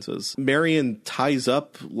sequences. Marion ties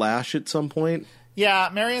up Lash at some point. Yeah,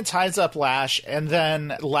 Marion ties up Lash, and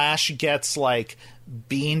then Lash gets, like,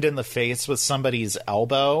 beamed in the face with somebody's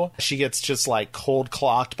elbow. She gets just, like, cold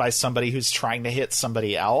clocked by somebody who's trying to hit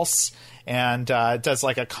somebody else, and does,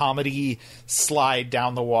 like, a comedy slide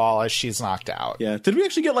down the wall as she's knocked out. Yeah. Did we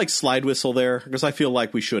actually get, like, slide whistle there? Because I feel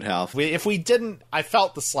like we should have. If we didn't, I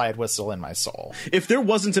felt the slide whistle in my soul. If there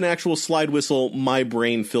wasn't an actual slide whistle, my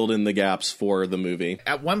brain filled in the gaps for the movie.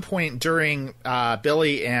 At one point during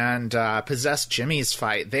Billy and Possessed Jimmy's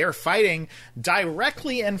fight, they are fighting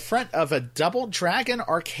directly in front of a Double Dragon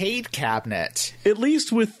arcade cabinet. At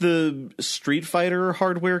least with the Street Fighter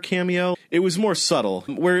hardware cameo, it was more subtle.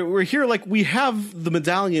 We're here, like, we have the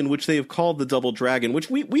medallion, which they have called the Double Dragon, which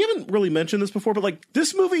we haven't really mentioned this before, but, like,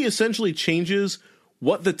 this movie essentially changes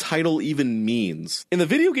what the title even means. In the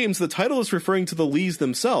video games, the title is referring to the Lees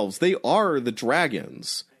themselves. They are the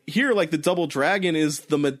dragons. Here, like, the Double Dragon is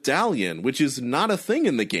the medallion, which is not a thing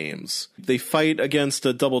in the games. They fight against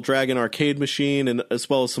a Double Dragon arcade machine, and as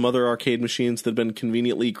well as some other arcade machines that have been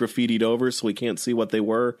conveniently graffitied over so we can't see what they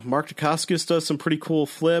were. Mark Dacascos does some pretty cool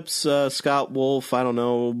flips. Scott Wolf, I don't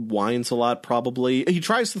know, whines a lot probably. He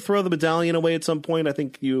tries to throw the medallion away at some point. I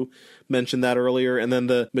think you mentioned that earlier. And then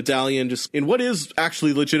the medallion, just in what is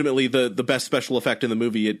actually legitimately the best special effect in the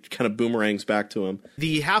movie, it kind of boomerangs back to him.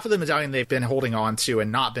 The half of the medallion they've been holding on to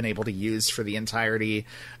and not been able to use for the entirety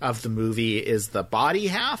of the movie is the body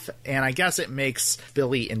half, and I guess it makes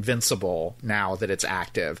Billy invincible now that it's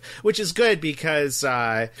active, which is good because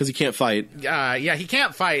he can't fight. He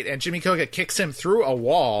can't fight, and Jimmy Koga kicks him through a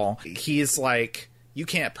wall. He's like, you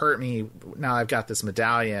can't hurt me now I've got this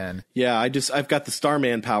medallion. Yeah, I've got the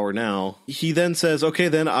Starman power now. He then says, okay,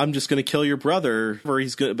 then I'm just going to kill your brother. Or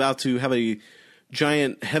he's about to have a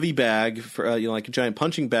giant heavy bag, for, like a giant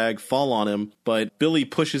punching bag, fall on him. But Billy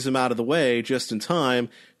pushes him out of the way just in time,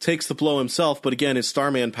 takes the blow himself. But again, his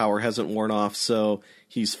Starman power hasn't worn off, so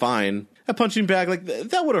he's fine. A punching bag, like,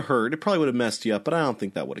 that would have hurt. It probably would have messed you up, but I don't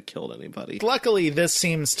think that would have killed anybody. Luckily, this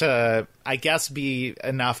seems to, I guess, be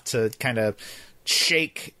enough to kind of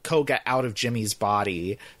shake Koga out of Jimmy's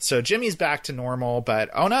body. So Jimmy's back to normal, but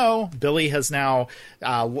oh no, Billy has now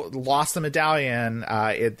lost the medallion.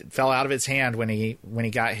 It fell out of his hand when he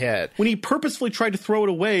got hit. When he purposefully tried to throw it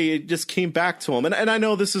away, it just came back to him. And I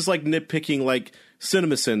know this is like nitpicking, like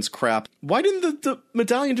CinemaSins crap. Why didn't the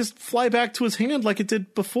medallion just fly back to his hand like it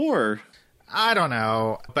did before? I don't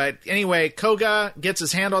know. But anyway, Koga gets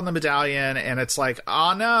his hand on the medallion, and it's like,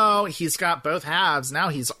 oh no, he's got both halves. Now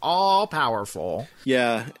he's all powerful.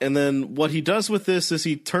 Yeah, and then what he does with this is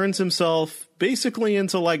he turns himself basically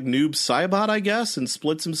into, like, Noob Saibot, I guess, and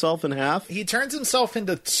splits himself in half. He turns himself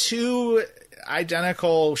into two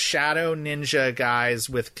identical shadow ninja guys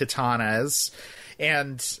with katanas.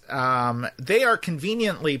 And they are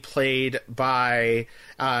conveniently played by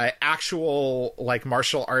actual, like,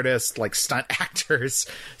 martial artists, like stunt actors.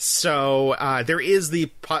 So there is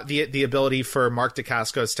the ability for Mark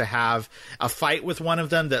Dacascos to have a fight with one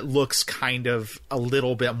of them that looks kind of a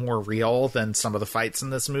little bit more real than some of the fights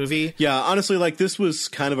in this movie. Yeah, honestly, like, this was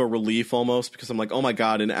kind of a relief almost, because I'm like, oh my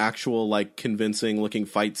god, an actual, like, convincing looking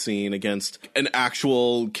fight scene against an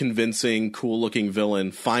actual convincing, cool looking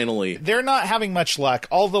villain. Finally. They're not having much luck.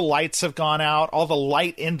 All the lights have gone out. All the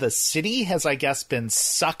light in the city has, I guess, been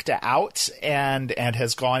sucked out and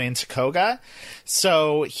has gone into Koga.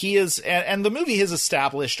 So he is, and the movie has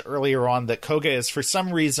established earlier on that Koga is, for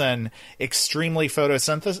some reason, extremely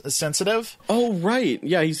photosensitive. Oh, right.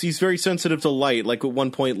 Yeah, he's very sensitive to light. Like, at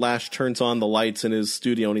one point, Lash turns on the lights in his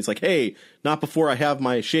studio, and he's like, hey, not before I have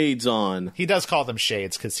my shades on. He does call them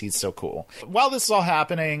shades because he's so cool. While this is all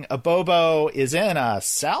happening, Abobo is in a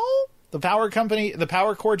cell? The power company, the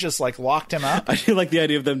power core just, like, locked him up. I do like the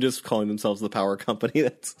idea of them just calling themselves the power company.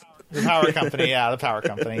 That's... The power company, yeah, the power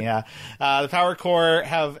company, yeah. The power core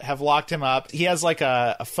have locked him up. He has, like,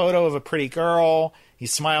 a photo of a pretty girl. He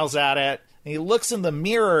smiles at it. And he looks in the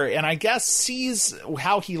mirror and I guess sees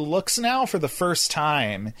how he looks now for the first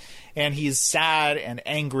time. And he's sad and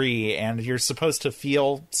angry, and you're supposed to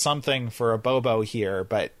feel something for Abobo here,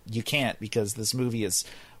 but you can't because this movie is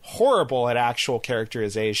horrible at actual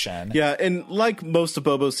characterization. Yeah, and like most of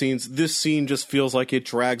Bobo's scenes, this scene just feels like it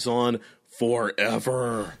drags on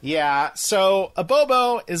forever. Yeah, so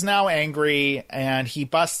Abobo is now angry, and he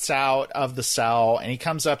busts out of the cell, and he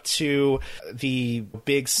comes up to the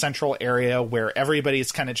big central area where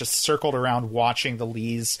everybody's kind of just circled around watching the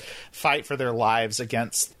Lees fight for their lives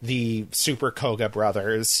against the Super Koga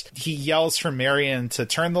brothers. He yells for Marion to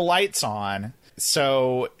turn the lights on.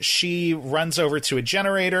 So she runs over to a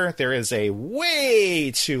generator. There is a way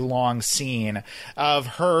too long scene of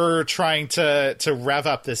her trying to rev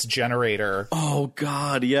up this generator. Oh,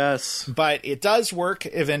 God, yes. But it does work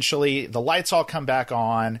eventually. The lights all come back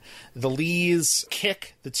on. The Lees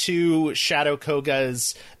kick the two Shadow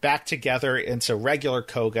Kogas back together into regular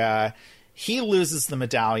Koga. He loses the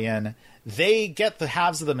medallion. They get the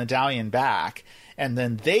halves of the medallion back. And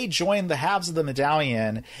then they join the halves of the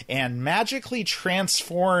medallion and magically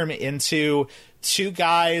transform into two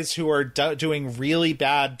guys who are doing really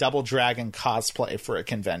bad Double Dragon cosplay for a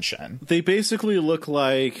convention. They basically look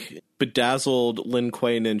like bedazzled Lin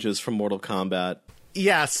Kuei ninjas from Mortal Kombat.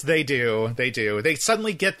 Yes, they do. They do. They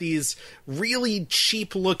suddenly get these really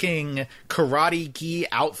cheap-looking karate-gi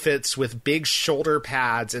outfits with big shoulder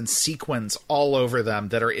pads and sequins all over them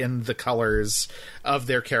that are in the colors of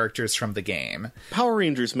their characters from the game. Power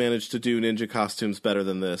Rangers managed to do ninja costumes better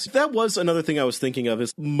than this. That was another thing I was thinking of,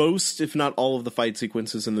 is most, if not all, of the fight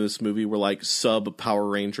sequences in this movie were like sub-Power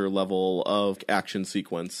Ranger level of action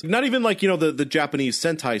sequence. Not even like, the Japanese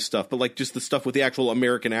Sentai stuff, but like just the stuff with the actual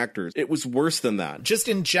American actors. It was worse than that. Just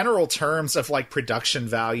in general terms of like production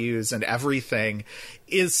values and everything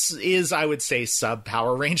is I would say sub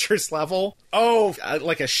Power Rangers level. Oh,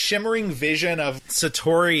 like a shimmering vision of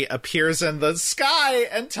Satori appears in the sky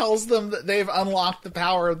and tells them that they've unlocked the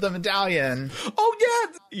power of the medallion. Oh,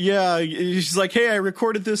 yeah. Yeah, she's like, hey, I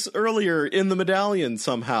recorded this earlier in the medallion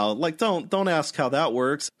somehow. Like, don't ask how that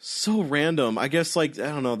works. So random. I guess, like, I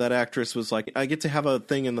don't know, that actress was like, I get to have a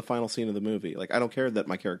thing in the final scene of the movie. Like, I don't care that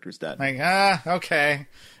my character's dead. Like, okay.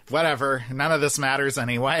 Whatever. None of this matters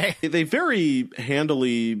anyway. They very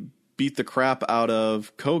handily beat the crap out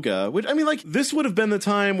of Koga, which, I mean, like, this would have been the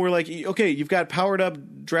time where, like, okay, you've got powered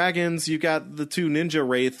up dragons, you've got the two ninja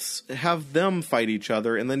wraiths, have them fight each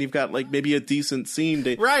other, and then you've got, like, maybe a decent scene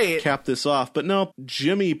to cap this off. But no,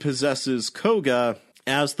 Jimmy possesses Koga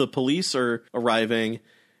as the police are arriving,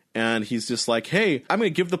 and he's just like, hey, I'm going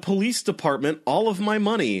to give the police department all of my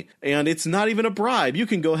money, and it's not even a bribe. You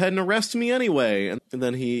can go ahead and arrest me anyway. And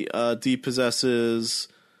then he depossesses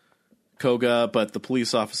Koga, but the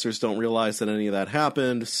police officers don't realize that any of that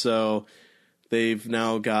happened, so they've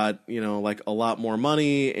now got, like a lot more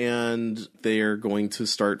money, and they're going to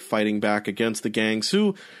start fighting back against the gangs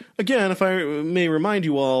who, again, if I may remind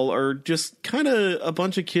you all, are just kind of a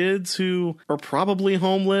bunch of kids who are probably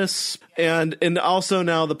homeless, and also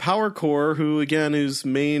now the Power Corps, who, again, whose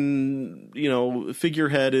main,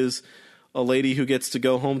 figurehead is a lady who gets to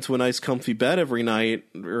go home to a nice comfy bed every night,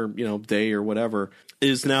 or, day or whatever,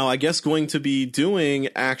 is now, I guess, going to be doing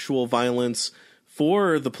actual violence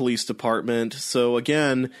for the police department. So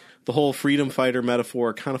again, the whole freedom fighter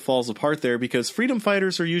metaphor kind of falls apart there, because freedom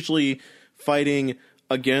fighters are usually fighting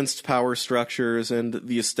against power structures and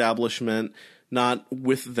the establishment, not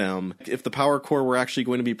with them. If the Power Corps were actually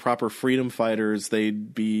going to be proper freedom fighters,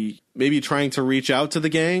 they'd be maybe trying to reach out to the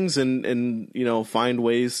gangs and find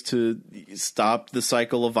ways to stop the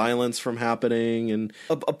cycle of violence from happening, and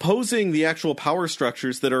opposing the actual power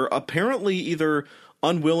structures that are apparently either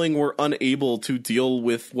unwilling or unable to deal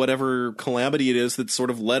with whatever calamity it is that sort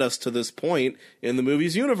of led us to this point in the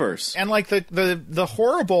movie's universe. And like the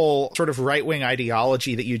horrible sort of right-wing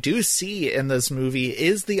ideology that you do see in this movie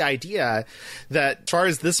is the idea that, as far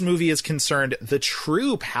as this movie is concerned, the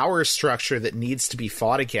true power structure that needs to be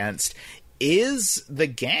fought against is the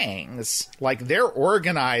gangs. Like, they're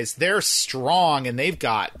organized, they're strong, and they've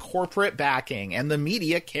got corporate backing, and the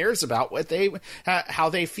media cares about what how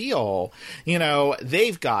they feel.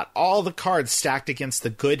 They've got all the cards stacked against the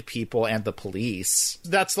good people and the police.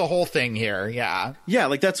 That's the whole thing here. Yeah,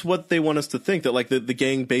 like, that's what they want us to think, that like the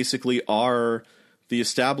gang basically are the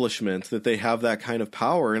establishment, that they have that kind of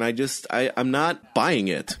power, and I'm not buying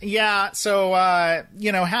it. Yeah, so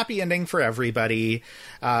happy ending for everybody.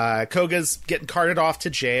 Koga's getting carted off to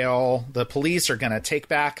jail. The police are going to take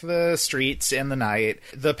back the streets in the night.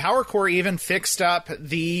 The Power Corps even fixed up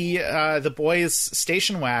the boys'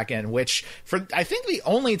 station wagon, which, for I think the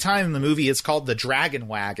only time in the movie, is called the Dragon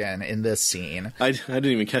Wagon in this scene. I didn't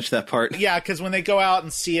even catch that part. Yeah, because when they go out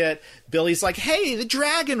and see it, Billy's like, hey, the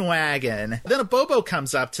Dragon Wagon. Then a Bobo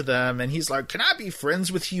comes up to them, and he's like, can I be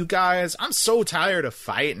friends with you guys? I'm so tired of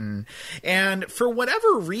fighting. And for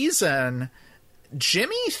whatever reason,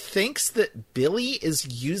 Jimmy thinks that Billy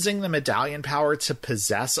is using the medallion power to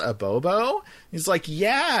possess Abobo. He's like,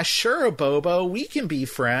 yeah, sure, Abobo, we can be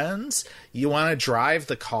friends. You want to drive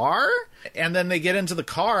the car? And then they get into the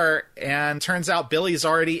car, and turns out Billy's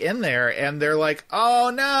already in there, and they're like,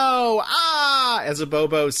 oh no, as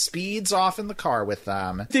Abobo speeds off in the car with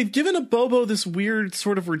them. They've given Abobo this weird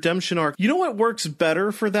sort of redemption arc. You know what works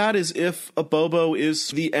better for that is if Abobo is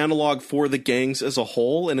the analog for the gangs as a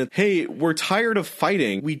whole, and hey, we're tired of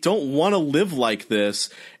fighting. We don't want to live like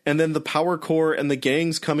this. And then the Power Corps and the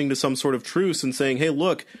gangs coming to some sort of truce and saying, hey,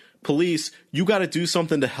 look, police, you got to do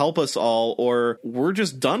something to help us all, or we're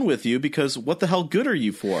just done with you because what the hell good are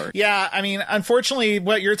you for? Yeah, I mean, unfortunately,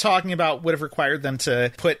 what you're talking about would have required them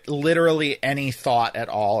to put literally any thought at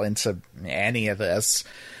all into any of this,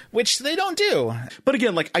 which they don't do. But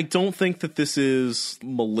again, like, I don't think that this is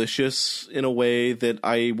malicious in a way that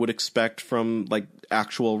I would expect from, like,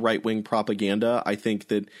 actual right-wing propaganda. I think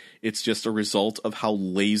that it's just a result of how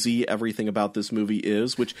lazy everything about this movie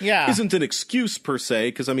is, which isn't an excuse per se,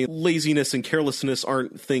 because, I mean, laziness and carelessness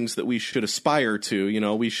aren't things that we should aspire to. You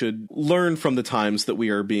know, we should learn from the times that we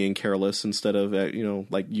are being careless instead of,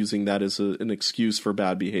 like, using that as an excuse for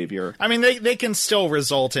bad behavior. I mean, they can still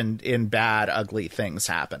result in bad, ugly things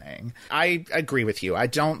happening. I agree with you. I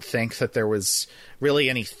don't think that there was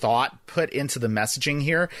really any thought put into the messaging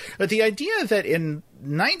here. But the idea that in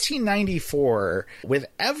 1994, with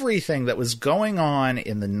everything that was going on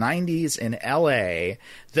in the 90s in LA,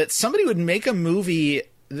 that somebody would make a movie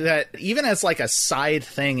that even as like a side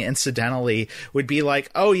thing incidentally would be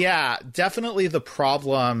like, oh yeah, definitely the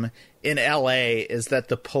problem in LA is that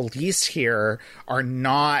the police here are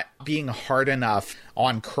not being hard enough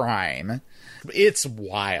on crime. It's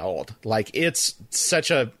wild. Like, it's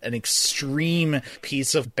such an extreme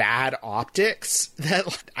piece of bad optics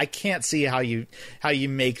that I can't see how you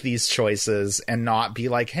make these choices and not be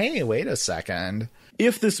like, hey, wait a second.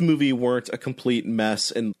 If this movie weren't a complete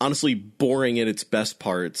mess and honestly boring at its best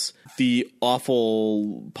parts, the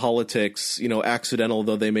awful politics, accidental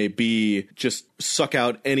though they may be, just suck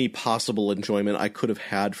out any possible enjoyment I could have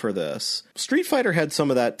had for this. Street Fighter had some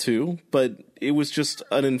of that too, but it was just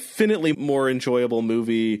an infinitely more enjoyable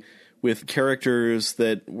movie with characters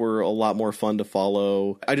that were a lot more fun to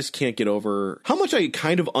follow. I just can't get over how much I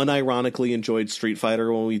kind of unironically enjoyed Street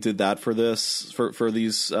Fighter when we did that for this, for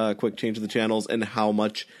these quick change of the channels, and how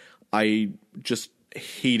much I just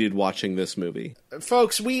hated watching this movie.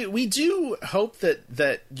 Folks, we do hope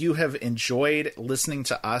that you have enjoyed listening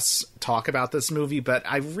to us talk about this movie, but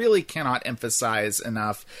I really cannot emphasize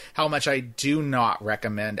enough how much I do not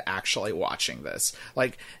recommend actually watching this.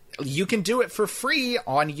 Like, you can do it for free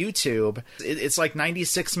on YouTube. It's like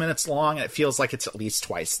 96 minutes long, and it feels like it's at least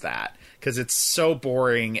twice that, because it's so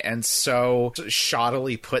boring and so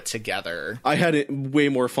shoddily put together. I had way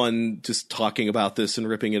more fun just talking about this and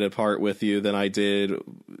ripping it apart with you than I did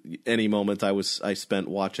any moment I spent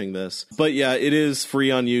watching this. But yeah, it is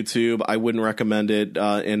free on YouTube. I wouldn't recommend it.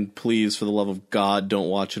 And please, for the love of God, don't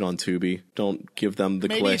watch it on Tubi. Don't give them the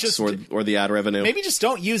clicks or the ad revenue. Maybe just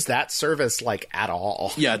don't use that service, like, at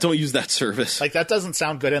all. Yeah, don't use that service. Like, that doesn't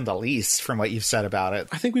sound good in the least from what you've said about it.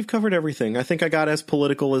 I think we've covered everything. I think I got as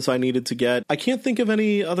political as I needed to get. I can't think of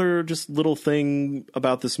any other just little thing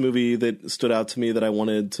about this movie that stood out to me that I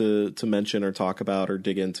wanted to mention or talk about or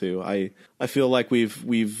dig into. I feel like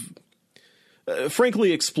we've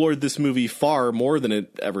frankly explored this movie far more than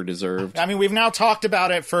it ever deserved. I mean, we've now talked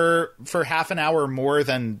about it for half an hour more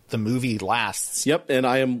than the movie lasts. Yep, and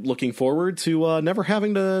I am looking forward to never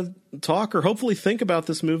having to talk or hopefully think about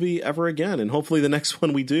this movie ever again. And hopefully the next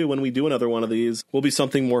one we do, when we do another one of these, will be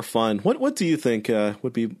something more fun. What do you think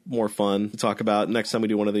would be more fun to talk about next time we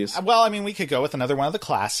do one of these? Well, I mean, we could go with another one of the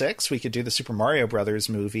classics. We could do the Super Mario Brothers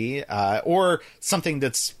movie, or something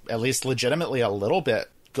that's at least legitimately a little bit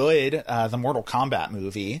good, the Mortal Kombat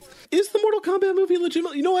movie. Is the Mortal Kombat movie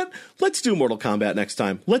legitimate? You know what? Let's do Mortal Kombat next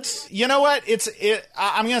time. You know what?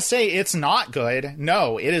 I'm going to say it's not good.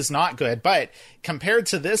 No, it is not good. But compared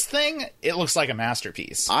to this thing, it looks like a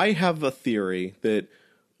masterpiece. I have a theory that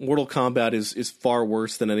Mortal Kombat is far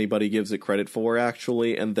worse than anybody gives it credit for,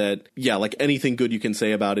 actually, and that, yeah, like anything good you can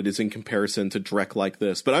say about it is in comparison to Drek like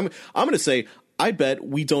this. But I'm going to say, I bet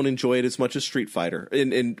we don't enjoy it as much as Street Fighter.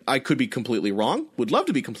 And I could be completely wrong. Would love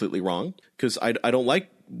to be completely wrong, because I don't like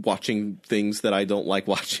watching things that I don't like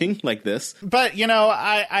watching, like this. But,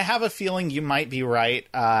 I have a feeling you might be right.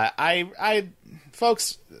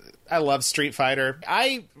 Folks, I love Street Fighter.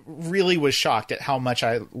 I really was shocked at how much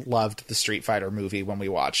I loved the Street Fighter movie when we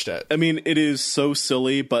watched it. I mean, it is so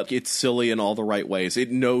silly, but it's silly in all the right ways.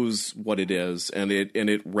 It knows what it is, and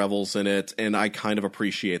it revels in it, and I kind of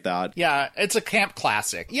appreciate that. Yeah, it's a camp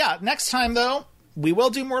classic. Yeah, next time, though, we will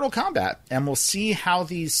do Mortal Kombat, and we'll see how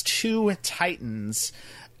these two titans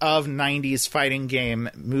of 90s fighting game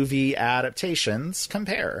movie adaptations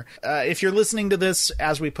compare. If you're listening to this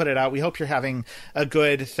as we put it out, we hope you're having a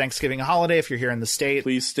good Thanksgiving holiday if you're here in the States.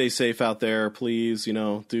 Please stay safe out there. Please,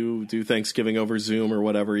 do Thanksgiving over Zoom or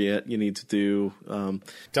whatever you need to do.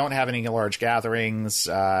 Don't have any large gatherings.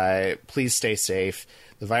 Please stay safe.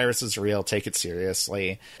 The virus is real. Take it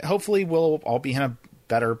seriously. Hopefully we'll all be in a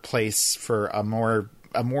better place for a more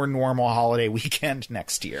normal holiday weekend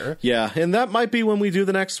next year. Yeah, and that might be when we do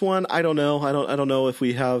the next one. I don't know. I don't know if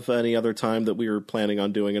we have any other time that we were planning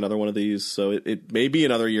on doing another one of these. So it may be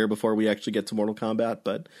another year before we actually get to Mortal Kombat,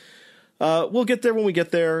 but we'll get there when we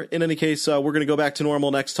get there. In any case, we're going to go back to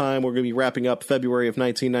normal next time. We're going to be wrapping up February of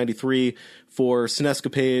 1993 for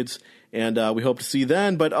Cinescapades, and we hope to see you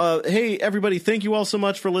then. But hey, everybody, thank you all so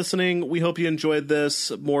much for listening. We hope you enjoyed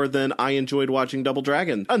this more than I enjoyed watching Double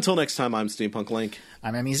Dragon. Until next time, I'm Steampunk Link.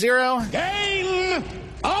 I'm Emmy Zero. Game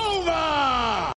over!